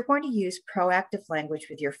 but you're going to use proactive language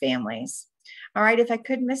with your families. All right, if I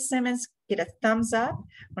could, Miss Simmons, get a thumbs up.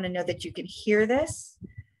 I want to know that you can hear this.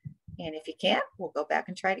 And if you can't, we'll go back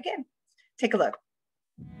and try it again. Take a look.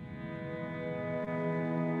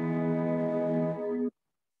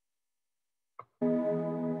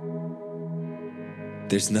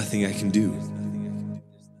 There's nothing I can do.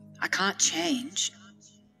 I can't change.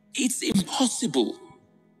 It's impossible.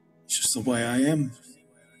 It's just the way I am.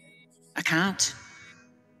 I can't.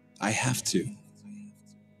 I have to.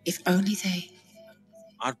 If only they...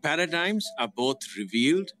 Our paradigms are both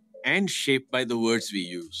revealed and shaped by the words we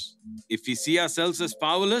use. If we see ourselves as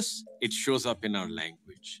powerless, it shows up in our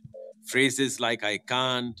language. Phrases like I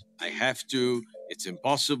can't, I have to, it's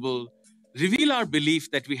impossible, reveal our belief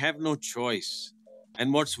that we have no choice.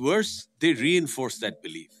 And what's worse, they reinforce that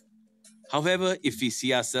belief. However, if we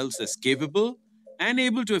see ourselves as capable and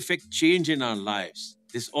able to effect change in our lives,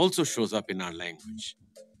 this also shows up in our language.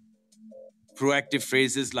 Proactive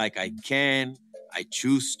phrases like I can, I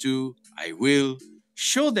choose to, I will,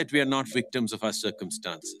 show that we are not victims of our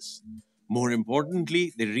circumstances. More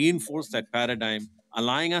importantly, they reinforce that paradigm,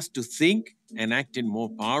 allowing us to think and act in more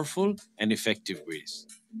powerful and effective ways.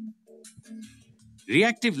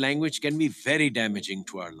 Reactive language can be very damaging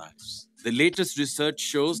to our lives. The latest research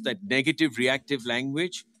shows that negative reactive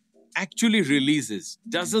language actually releases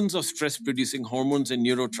dozens of stress-producing hormones and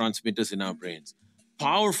neurotransmitters in our brains,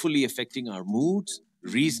 powerfully affecting our moods,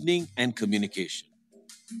 reasoning, and communication.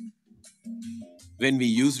 When we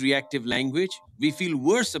use reactive language, we feel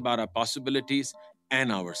worse about our possibilities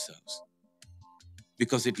and ourselves.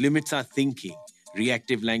 Because it limits our thinking,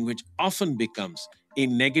 reactive language often becomes a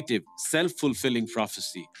negative, self-fulfilling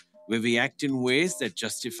prophecy where we act in ways that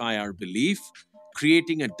justify our belief,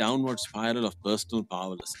 creating a downward spiral of personal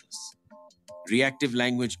powerlessness. Reactive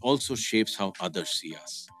language also shapes how others see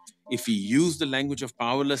us. If we use the language of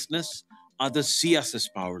powerlessness, others see us as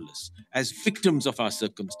powerless, as victims of our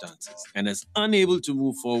circumstances, and as unable to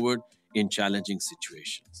move forward in challenging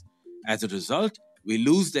situations. As a result, we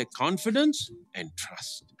lose their confidence and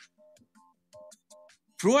trust.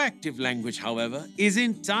 Proactive language, however, is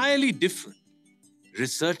entirely different.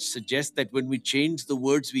 Research suggests that when we change the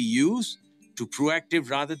words we use to proactive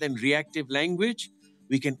rather than reactive language,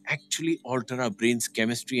 we can actually alter our brain's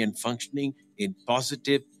chemistry and functioning in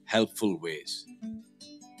positive, helpful ways.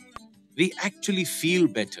 We actually feel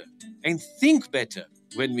better and think better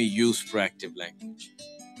when we use proactive language.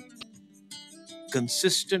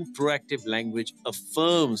 Consistent proactive language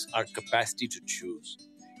affirms our capacity to choose.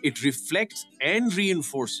 It reflects and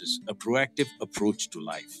reinforces a proactive approach to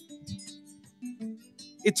life.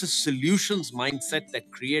 It's a solutions mindset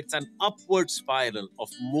that creates an upward spiral of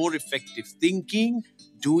more effective thinking,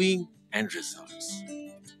 doing, and results.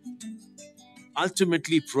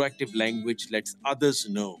 Ultimately, proactive language lets others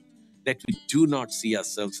know that we do not see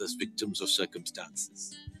ourselves as victims of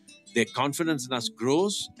circumstances. Their confidence in us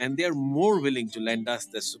grows, and they are more willing to lend us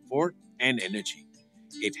their support and energy.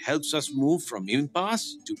 It helps us move from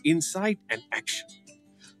impasse to insight and action.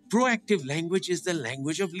 Proactive language is the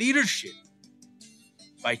language of leadership.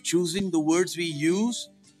 By choosing the words we use,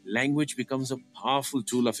 language becomes a powerful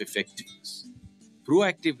tool of effectiveness.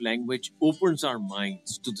 Proactive language opens our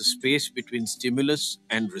minds to the space between stimulus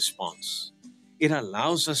and response. It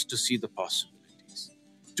allows us to see the possibilities,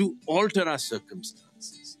 to alter our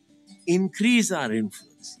circumstances, increase our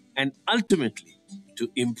influence, and ultimately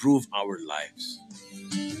to improve our lives.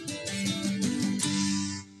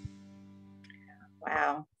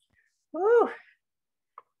 Wow. Whew.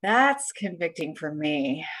 That's convicting for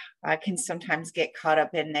me. I can sometimes get caught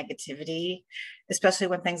up in negativity, especially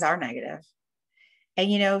when things are negative.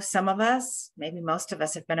 And, you know, some of us, maybe most of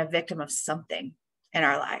us, have been a victim of something in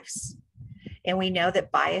our lives. And we know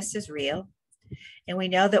that bias is real. And we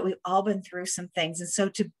know that we've all been through some things. And so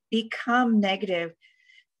to become negative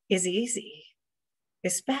is easy,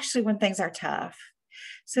 especially when things are tough.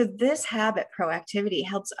 So this habit, proactivity,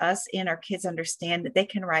 helps us and our kids understand that they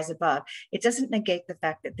can rise above. It doesn't negate the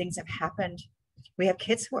fact that things have happened. We have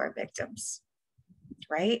kids who are victims,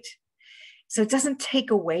 right? So it doesn't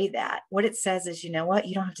take away that. What it says is, you know what?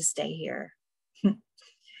 You don't have to stay here.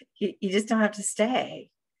 You just don't have to stay.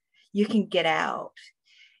 You can get out.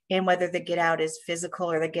 And whether the get out is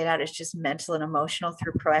physical or the get out is just mental and emotional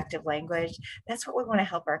through proactive language, that's what we want to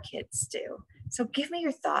help our kids do. So give me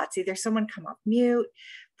your thoughts. Either someone come off mute,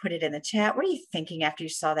 put it in the chat. What are you thinking after you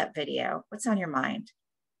saw that video? What's on your mind?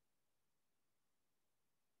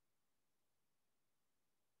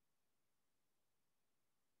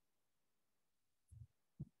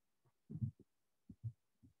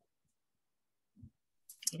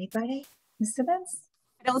 Anybody? Ms. Simmons?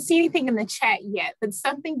 I don't see anything in the chat yet, but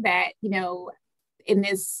something that, you know, in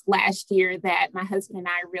this last year that my husband and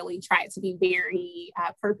I really tried to be very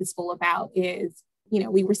purposeful about is, you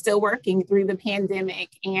know, we were still working through the pandemic,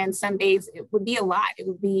 and some days it would be a lot. It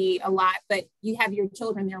would be a lot, but you have your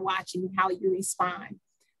children there watching how you respond.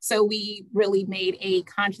 So we really made a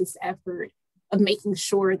conscious effort of making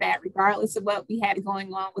sure that regardless of what we had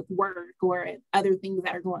going on with work or other things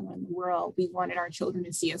that are going on in the world, we wanted our children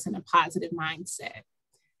to see us in a positive mindset.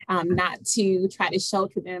 Not to try to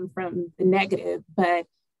shelter them from the negative, but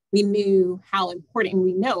we knew how important, and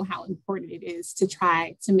we know how important it is to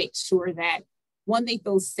try to make sure that, one, they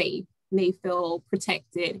feel safe, and they feel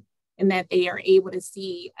protected, and that they are able to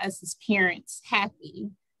see us as parents happy.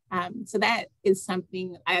 So that is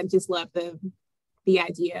something I just love, the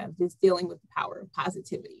idea of just dealing with the power of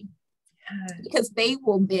positivity. Because they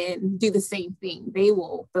will then do the same thing. They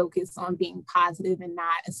will focus on being positive and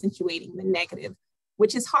not accentuating the negative,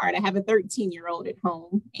 which is hard. I have a 13-year-old at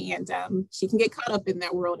home, and she can get caught up in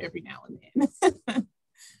that world every now and then.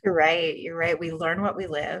 You're right. You're right. We learn what we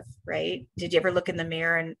live, right? Did you ever look in the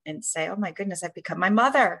mirror and say, oh my goodness, I've become my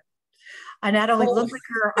mother. I not only look like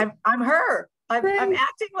her, I'm her. I'm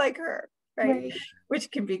acting like her, right? Which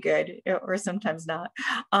can be good or sometimes not.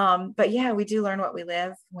 But yeah, we do learn what we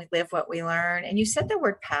live. We live what we learn. And you said the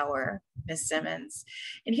word power, Ms. Simmons.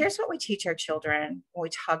 And here's what we teach our children when we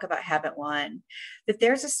talk about habit one, that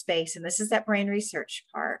there's a space, and this is that brain research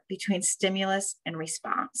part, between stimulus and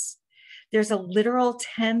response. There's a literal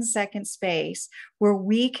 10-second space where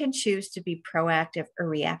we can choose to be proactive or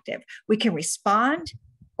reactive. We can respond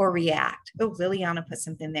or react. Oh, Liliana put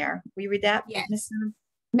something there. Will you read that? Yes.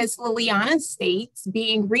 Ms. Liliana states,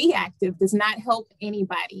 being reactive does not help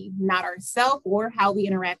anybody, not ourselves or how we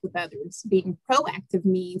interact with others. Being proactive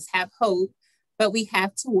means have hope, but we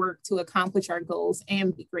have to work to accomplish our goals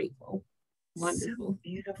and be grateful. Wonderful. So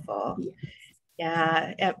beautiful.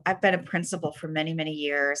 Yeah, I've been a principal for many, many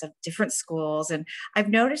years of different schools, and I've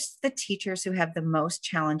noticed the teachers who have the most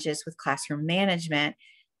challenges with classroom management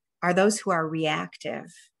are those who are reactive.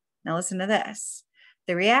 Now listen to this.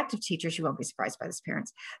 The reactive teachers, you won't be surprised by this,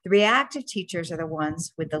 parents. The reactive teachers are the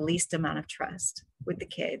ones with the least amount of trust with the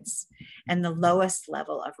kids and the lowest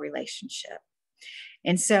level of relationship.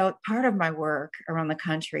 And so part of my work around the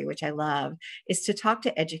country, which I love, is to talk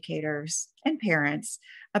to educators and parents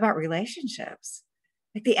about relationships.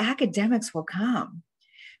 Like the academics will come.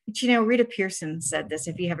 But you know, Rita Pierson said this.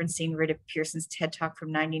 If you haven't seen Rita Pierson's TED Talk from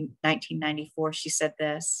 1994, she said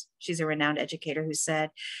this. She's a renowned educator who said,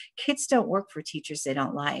 kids don't work for teachers they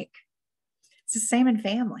don't like. It's the same in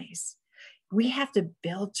families. We have to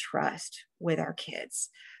build trust with our kids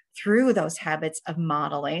through those habits of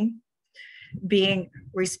modeling, being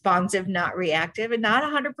responsive, not reactive, and not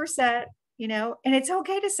 100%, you know, and it's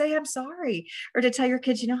okay to say, I'm sorry, or to tell your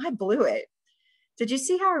kids, you know, I blew it. Did you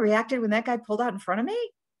see how I reacted when that guy pulled out in front of me?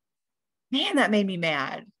 Man, that made me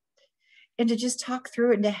mad. And to just talk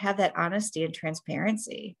through it and to have that honesty and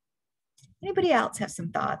transparency. Anybody else have some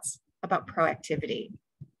thoughts about proactivity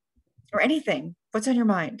or anything? What's on your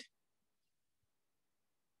mind?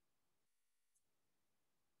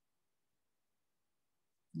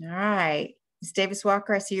 All right. Ms. Davis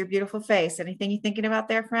Walker, I see your beautiful face. Anything you're thinking about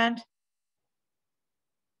there, friend?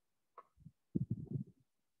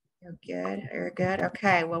 You're good. You're good.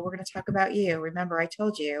 Okay. Well, we're going to talk about you. Remember, I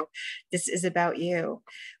told you this is about you.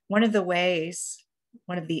 One of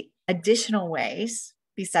the additional ways,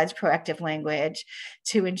 besides proactive language,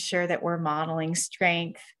 to ensure that we're modeling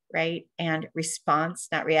strength, right, and response,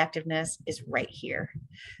 not reactiveness, is right here.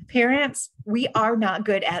 Parents, we are not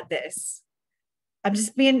good at this. I'm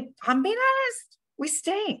being honest. We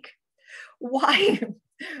stink. Why?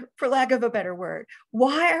 For lack of a better word,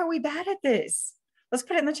 why are we bad at this? Let's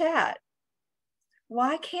put it in the chat.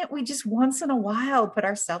 Why can't we just once in a while put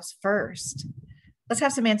ourselves first? Let's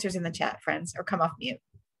have some answers in the chat, friends, or come off mute.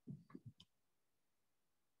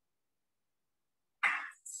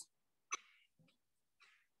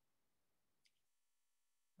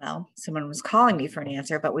 Well, someone was calling me for an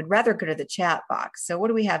answer, but we'd rather go to the chat box. So what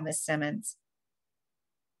do we have, Miss Simmons?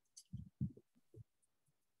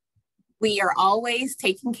 We are always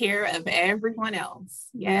taking care of everyone else.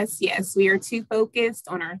 Yes, yes, we are too focused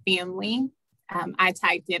on our family. I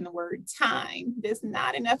typed in the word time. There's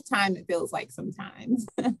not enough time, it feels like sometimes.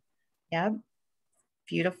 Yeah,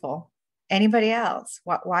 beautiful. Anybody else?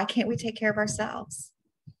 Why can't we take care of ourselves?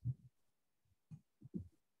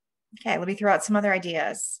 Okay, let me throw out some other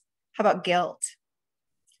ideas. How about guilt?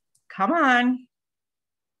 Come on.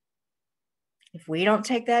 If we don't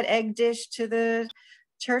take that egg dish to the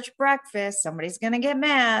church breakfast, somebody's going to get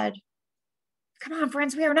mad. Come on,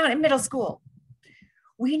 friends, we are not in middle school.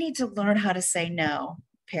 We need to learn how to say no,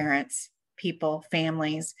 parents, people,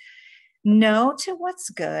 families. No to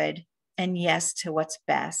what's good and yes to what's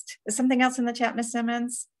best. Is something else in the chat, Ms.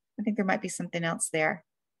 Simmons? I think there might be something else there.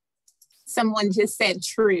 Someone just said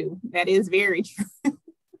true. That is very true.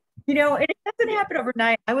 You know, it doesn't happen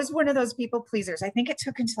overnight. I was one of those people pleasers. I think it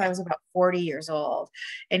took until I was about 40 years old.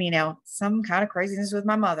 And, you know, some kind of craziness with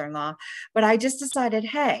my mother-in-law. But I just decided,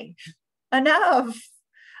 hey, enough.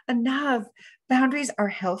 Boundaries are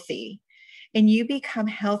healthy. And you become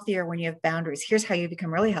healthier when you have boundaries. Here's how you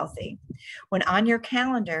become really healthy. When on your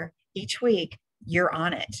calendar each week, you're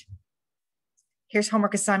on it. Here's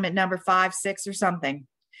homework assignment number 5, 6, or something.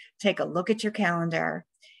 Take a look at your calendar.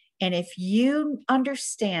 And if you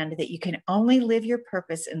understand that you can only live your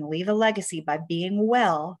purpose and leave a legacy by being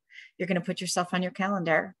well, you're going to put yourself on your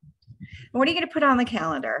calendar. And what are you going to put on the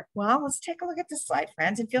calendar? Well, let's take a look at this slide,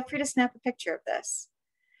 friends, and feel free to snap a picture of this.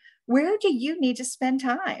 Where do you need to spend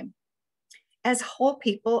time? As whole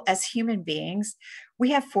people, as human beings,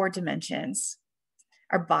 we have 4 dimensions.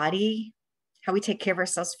 Our body, how we take care of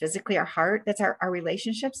ourselves physically, our heart, that's our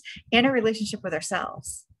relationships, and our relationship with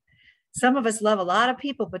ourselves. Some of us love a lot of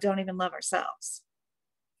people, but don't even love ourselves.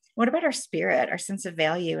 What about our spirit, our sense of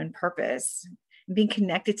value and purpose, and being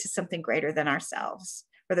connected to something greater than ourselves,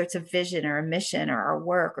 whether it's a vision or a mission or our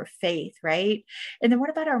work or faith, right? And then what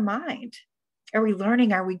about our mind? Are we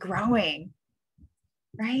learning? Are we growing?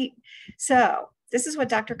 Right? So this is what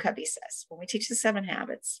Dr. Covey says when we teach the 7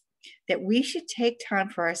 habits, that we should take time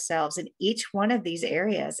for ourselves in each one of these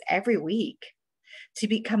areas every week to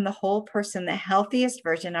become the whole person, the healthiest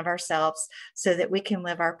version of ourselves, so that we can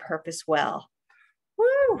live our purpose well.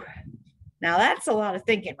 Woo! Now that's a lot of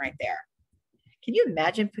thinking right there. Can you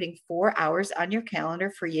imagine putting 4 hours on your calendar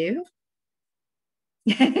for you?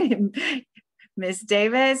 Miss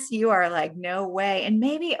Davis, you are like, no way. And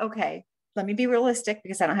maybe, okay, let me be realistic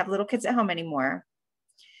because I don't have little kids at home anymore.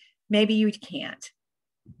 Maybe you can't.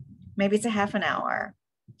 Maybe it's a half an hour.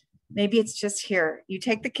 Maybe it's just here. You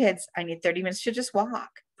take the kids. I need 30 minutes to just walk.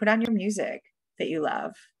 Put on your music that you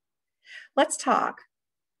love. Let's talk.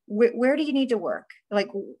 Where do you need to work? Like,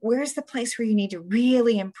 where's the place where you need to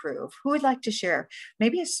really improve? Who would like to share?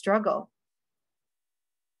 Maybe a struggle.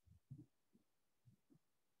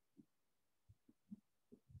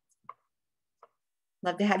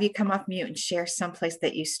 Love to have you come off mute and share someplace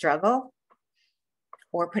that you struggle,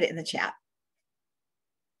 or put it in the chat.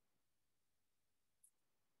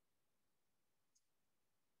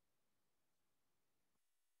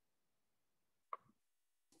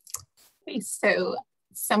 Okay, so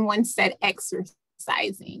someone said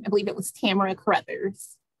exercising. I believe it was Tamara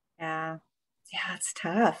Carruthers. Yeah, it's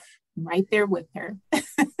tough. I'm right there with her.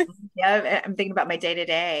 Yeah, I'm thinking about my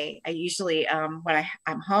day-to-day. I usually, when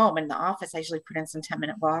I'm home in the office, I usually put in some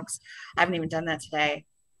 10-minute walks. I haven't even done that today.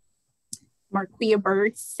 Marquia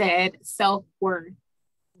Bird said self-worth.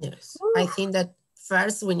 Yes, I think that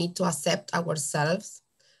first we need to accept ourselves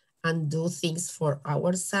and do things for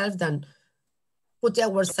ourselves, and put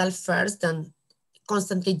ourselves first and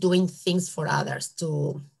constantly doing things for others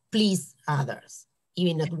to please others,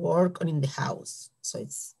 even at work or in the house. So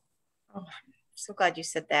it's. Oh, I'm so glad you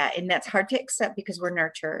said that. And that's hard to accept because we're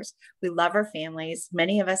nurturers. We love our families.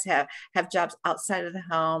 Many of us have jobs outside of the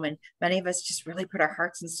home, and many of us just really put our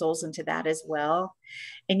hearts and souls into that as well.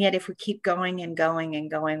 And yet if we keep going and going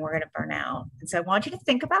and going, we're going to burn out. And so I want you to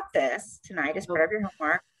think about this tonight as part of your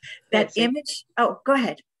homework. That image. Oh, go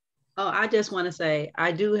ahead. Oh, I just want to say,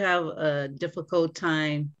 I do have a difficult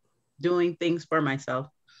time doing things for myself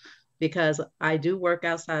because I do work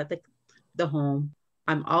outside the home.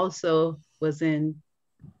 I'm also was in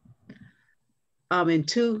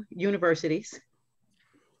 2 universities.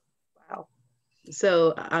 Wow.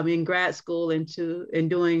 So I'm in grad school in 2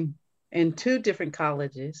 different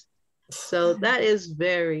colleges. So that is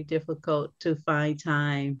very difficult to find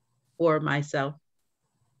time for myself.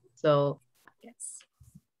 So yes,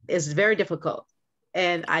 it's very difficult.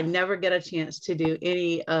 And I never get a chance to do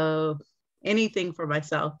anything for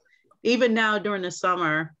myself. Even now during the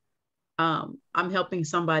summer, I'm helping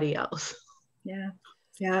somebody else. Yeah.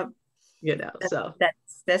 Yeah. You know, so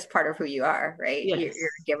that's part of who you are, right? Yes. You're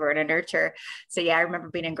a giver and a nurturer. So yeah, I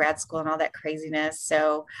remember being in grad school and all that craziness.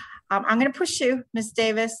 So I'm going to push you, Miss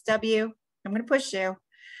Davis W. I'm going to push you.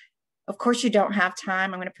 Of course, you don't have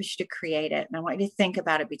time. I'm going to push you to create it. And I want you to think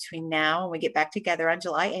about it between now and we get back together on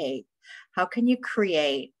July 8th. How can you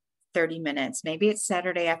create 30 minutes? Maybe it's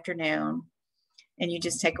Saturday afternoon and you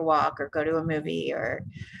just take a walk or go to a movie or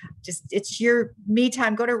just, it's your me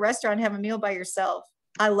time. Go to a restaurant, have a meal by yourself.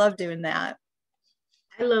 I love doing that.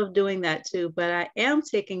 I love doing that too, but I am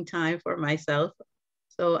taking time for myself.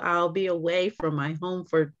 So I'll be away from my home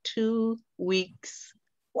for 2 weeks.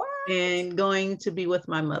 What? And going to be with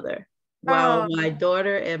my mother while my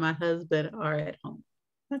daughter and my husband are at home.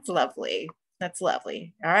 That's lovely. That's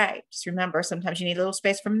lovely. All right. Just remember, sometimes you need a little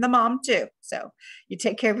space from the mom too. So you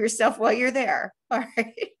take care of yourself while you're there. All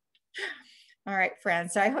right. All right,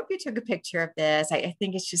 friends. So I hope you took a picture of this. I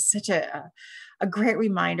think it's just such a great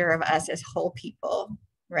reminder of us as whole people,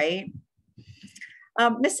 right?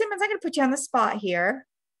 Miss Simmons, I'm going to put you on the spot here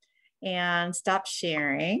and stop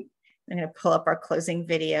sharing. I'm going to pull up our closing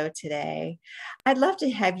video today. I'd love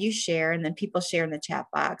to have you share and then people share in the chat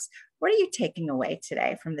box. What are you taking away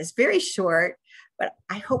today from this very short, but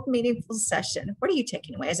I hope meaningful session? What are you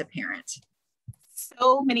taking away as a parent?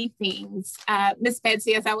 So many things. Miss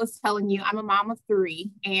Betsy, as I was telling you, I'm a mom of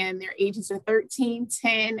 3 and their ages are 13,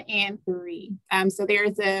 10, and 3. So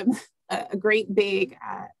there's a great big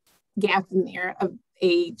gap in there of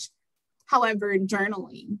age. However,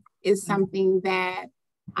 journaling is something that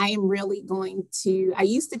I am really I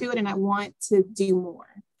used to do it and I want to do more.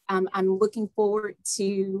 I'm looking forward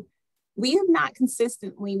to, we have not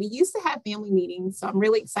consistently, we used to have family meetings. So I'm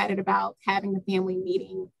really excited about having a family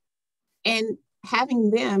meeting and having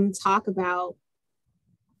them talk about,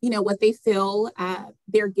 what they feel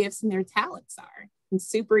their gifts and their talents are. I'm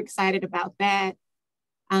super excited about that.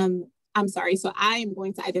 I'm sorry. So I am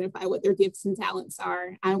going to identify what their gifts and talents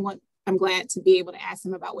are. I'm glad to be able to ask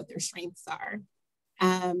them about what their strengths are.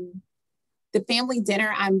 The family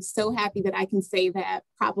dinner, I'm so happy that I can say that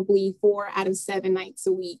probably 4 out of 7 nights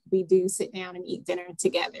a week, we do sit down and eat dinner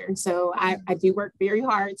together. So I do work very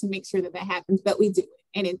hard to make sure that happens, but we do it.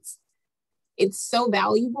 And it's so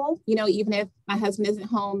valuable, even if my husband isn't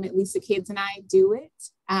home, at least the kids and I do it.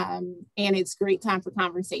 And it's great time for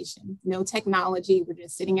conversation. No technology. We're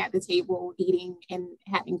just sitting at the table, eating and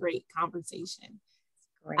having great conversation.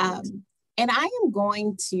 Great. And I am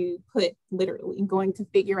going to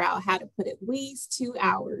figure out how to put at least 2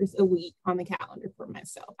 hours a week on the calendar for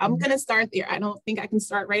myself. I'm going to start there. I don't think I can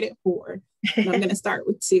start right at 4. I'm going to start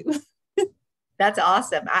with 2. That's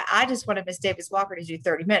awesome. I just wanted Miss Davis Walker to do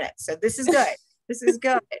 30 minutes. So this is good. This is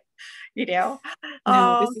good. No,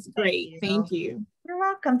 this is great. Thank you. You're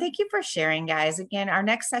welcome. Thank you for sharing, guys. Again, our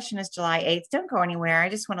next session is July 8th. Don't go anywhere. I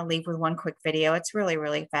just want to leave with one quick video. It's really,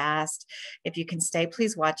 really fast. If you can stay,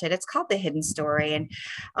 please watch it. It's called The Hidden Story. And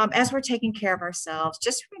as we're taking care of ourselves,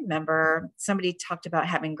 just remember, somebody talked about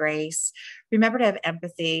having grace. Remember to have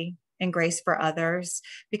empathy and grace for others,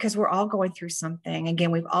 because we're all going through something. Again,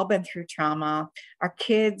 we've all been through trauma, our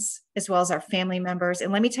kids, as well as our family members.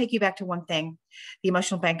 And let me take you back to one thing, the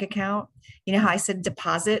emotional bank account. You know how I said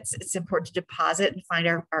deposits? It's important to deposit and find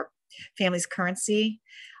our family's currency.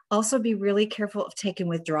 Also be really careful of taking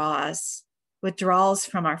withdrawals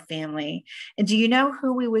from our family. And do you know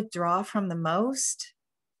who we withdraw from the most?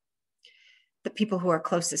 The people who are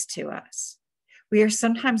closest to us. We are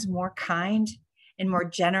sometimes more kind and more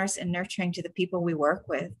generous and nurturing to the people we work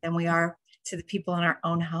with than we are to the people in our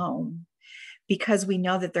own home, because we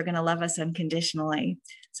know that they're going to love us unconditionally.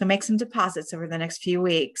 So make some deposits over the next few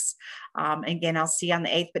weeks. Again, I'll see you on the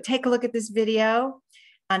 8th, but take a look at this video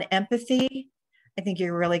on empathy. I think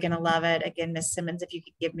you're really going to love it. Again, Ms. Simmons, if you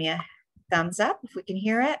could give me a thumbs up if we can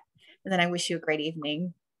hear it. And then I wish you a great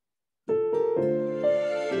evening.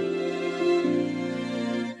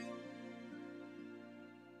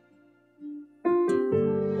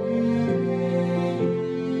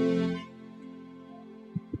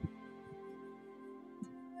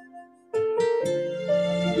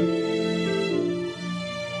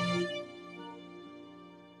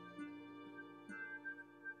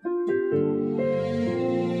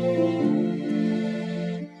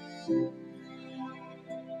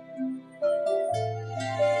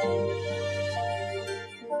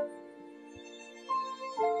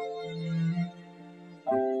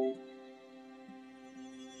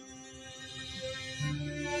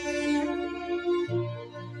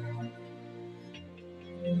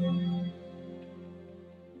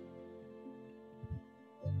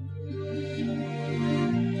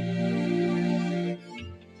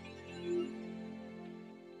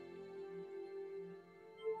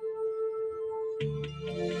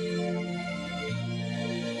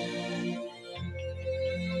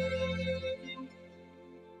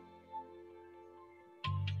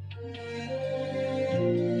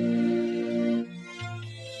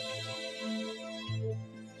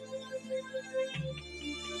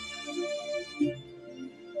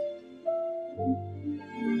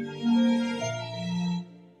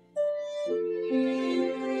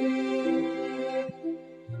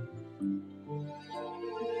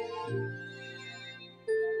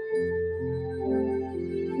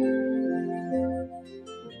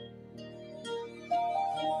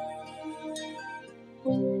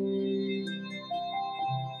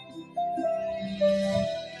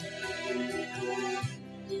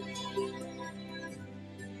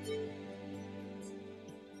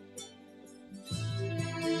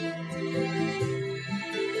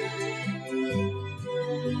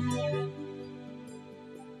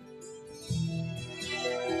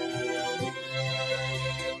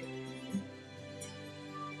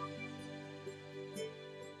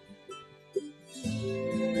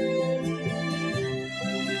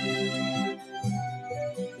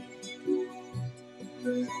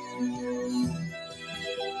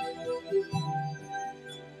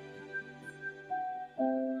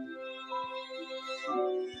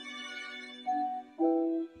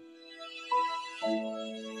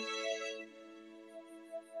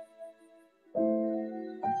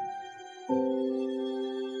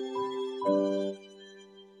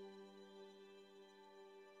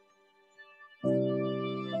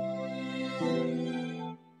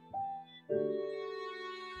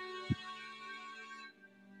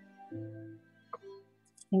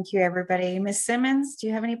 Thank you, everybody. Ms. Simmons, do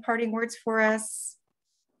you have any parting words for us?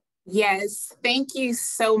 Yes, thank you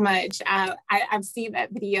so much. I've seen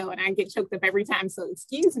that video and I get choked up every time, so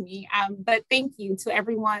excuse me. But thank you to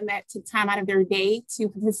everyone that took time out of their day to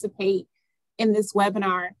participate in this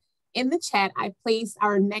webinar. In the chat, I placed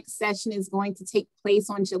our next session is going to take place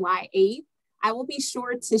on July 8th. I will be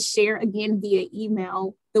sure to share again via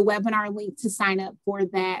email the webinar link to sign up for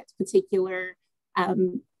that particular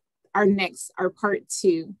our part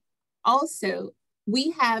 2. Also,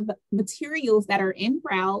 we have materials that are en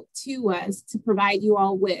route to us to provide you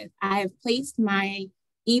all with. I have placed my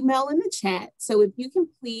email in the chat. So if you can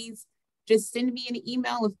please just send me an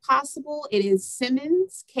email if possible. It is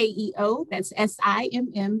Simmons, K-E-O, that's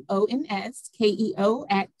S-I-M-M-O-N-S, K-E-O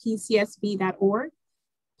 @pcsb.org.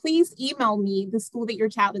 Please email me the school that your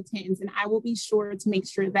child attends, and I will be sure to make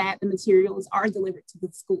sure that the materials are delivered to the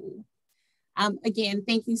school. Again,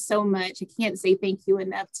 thank you so much. I can't say thank you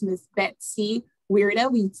enough to Ms. Betsy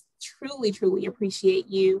Weirda. We truly, truly appreciate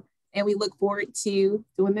you. And we look forward to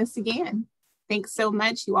doing this again. Thanks so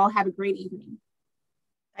much. You all have a great evening.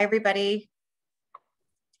 Bye, everybody.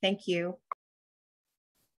 Thank you.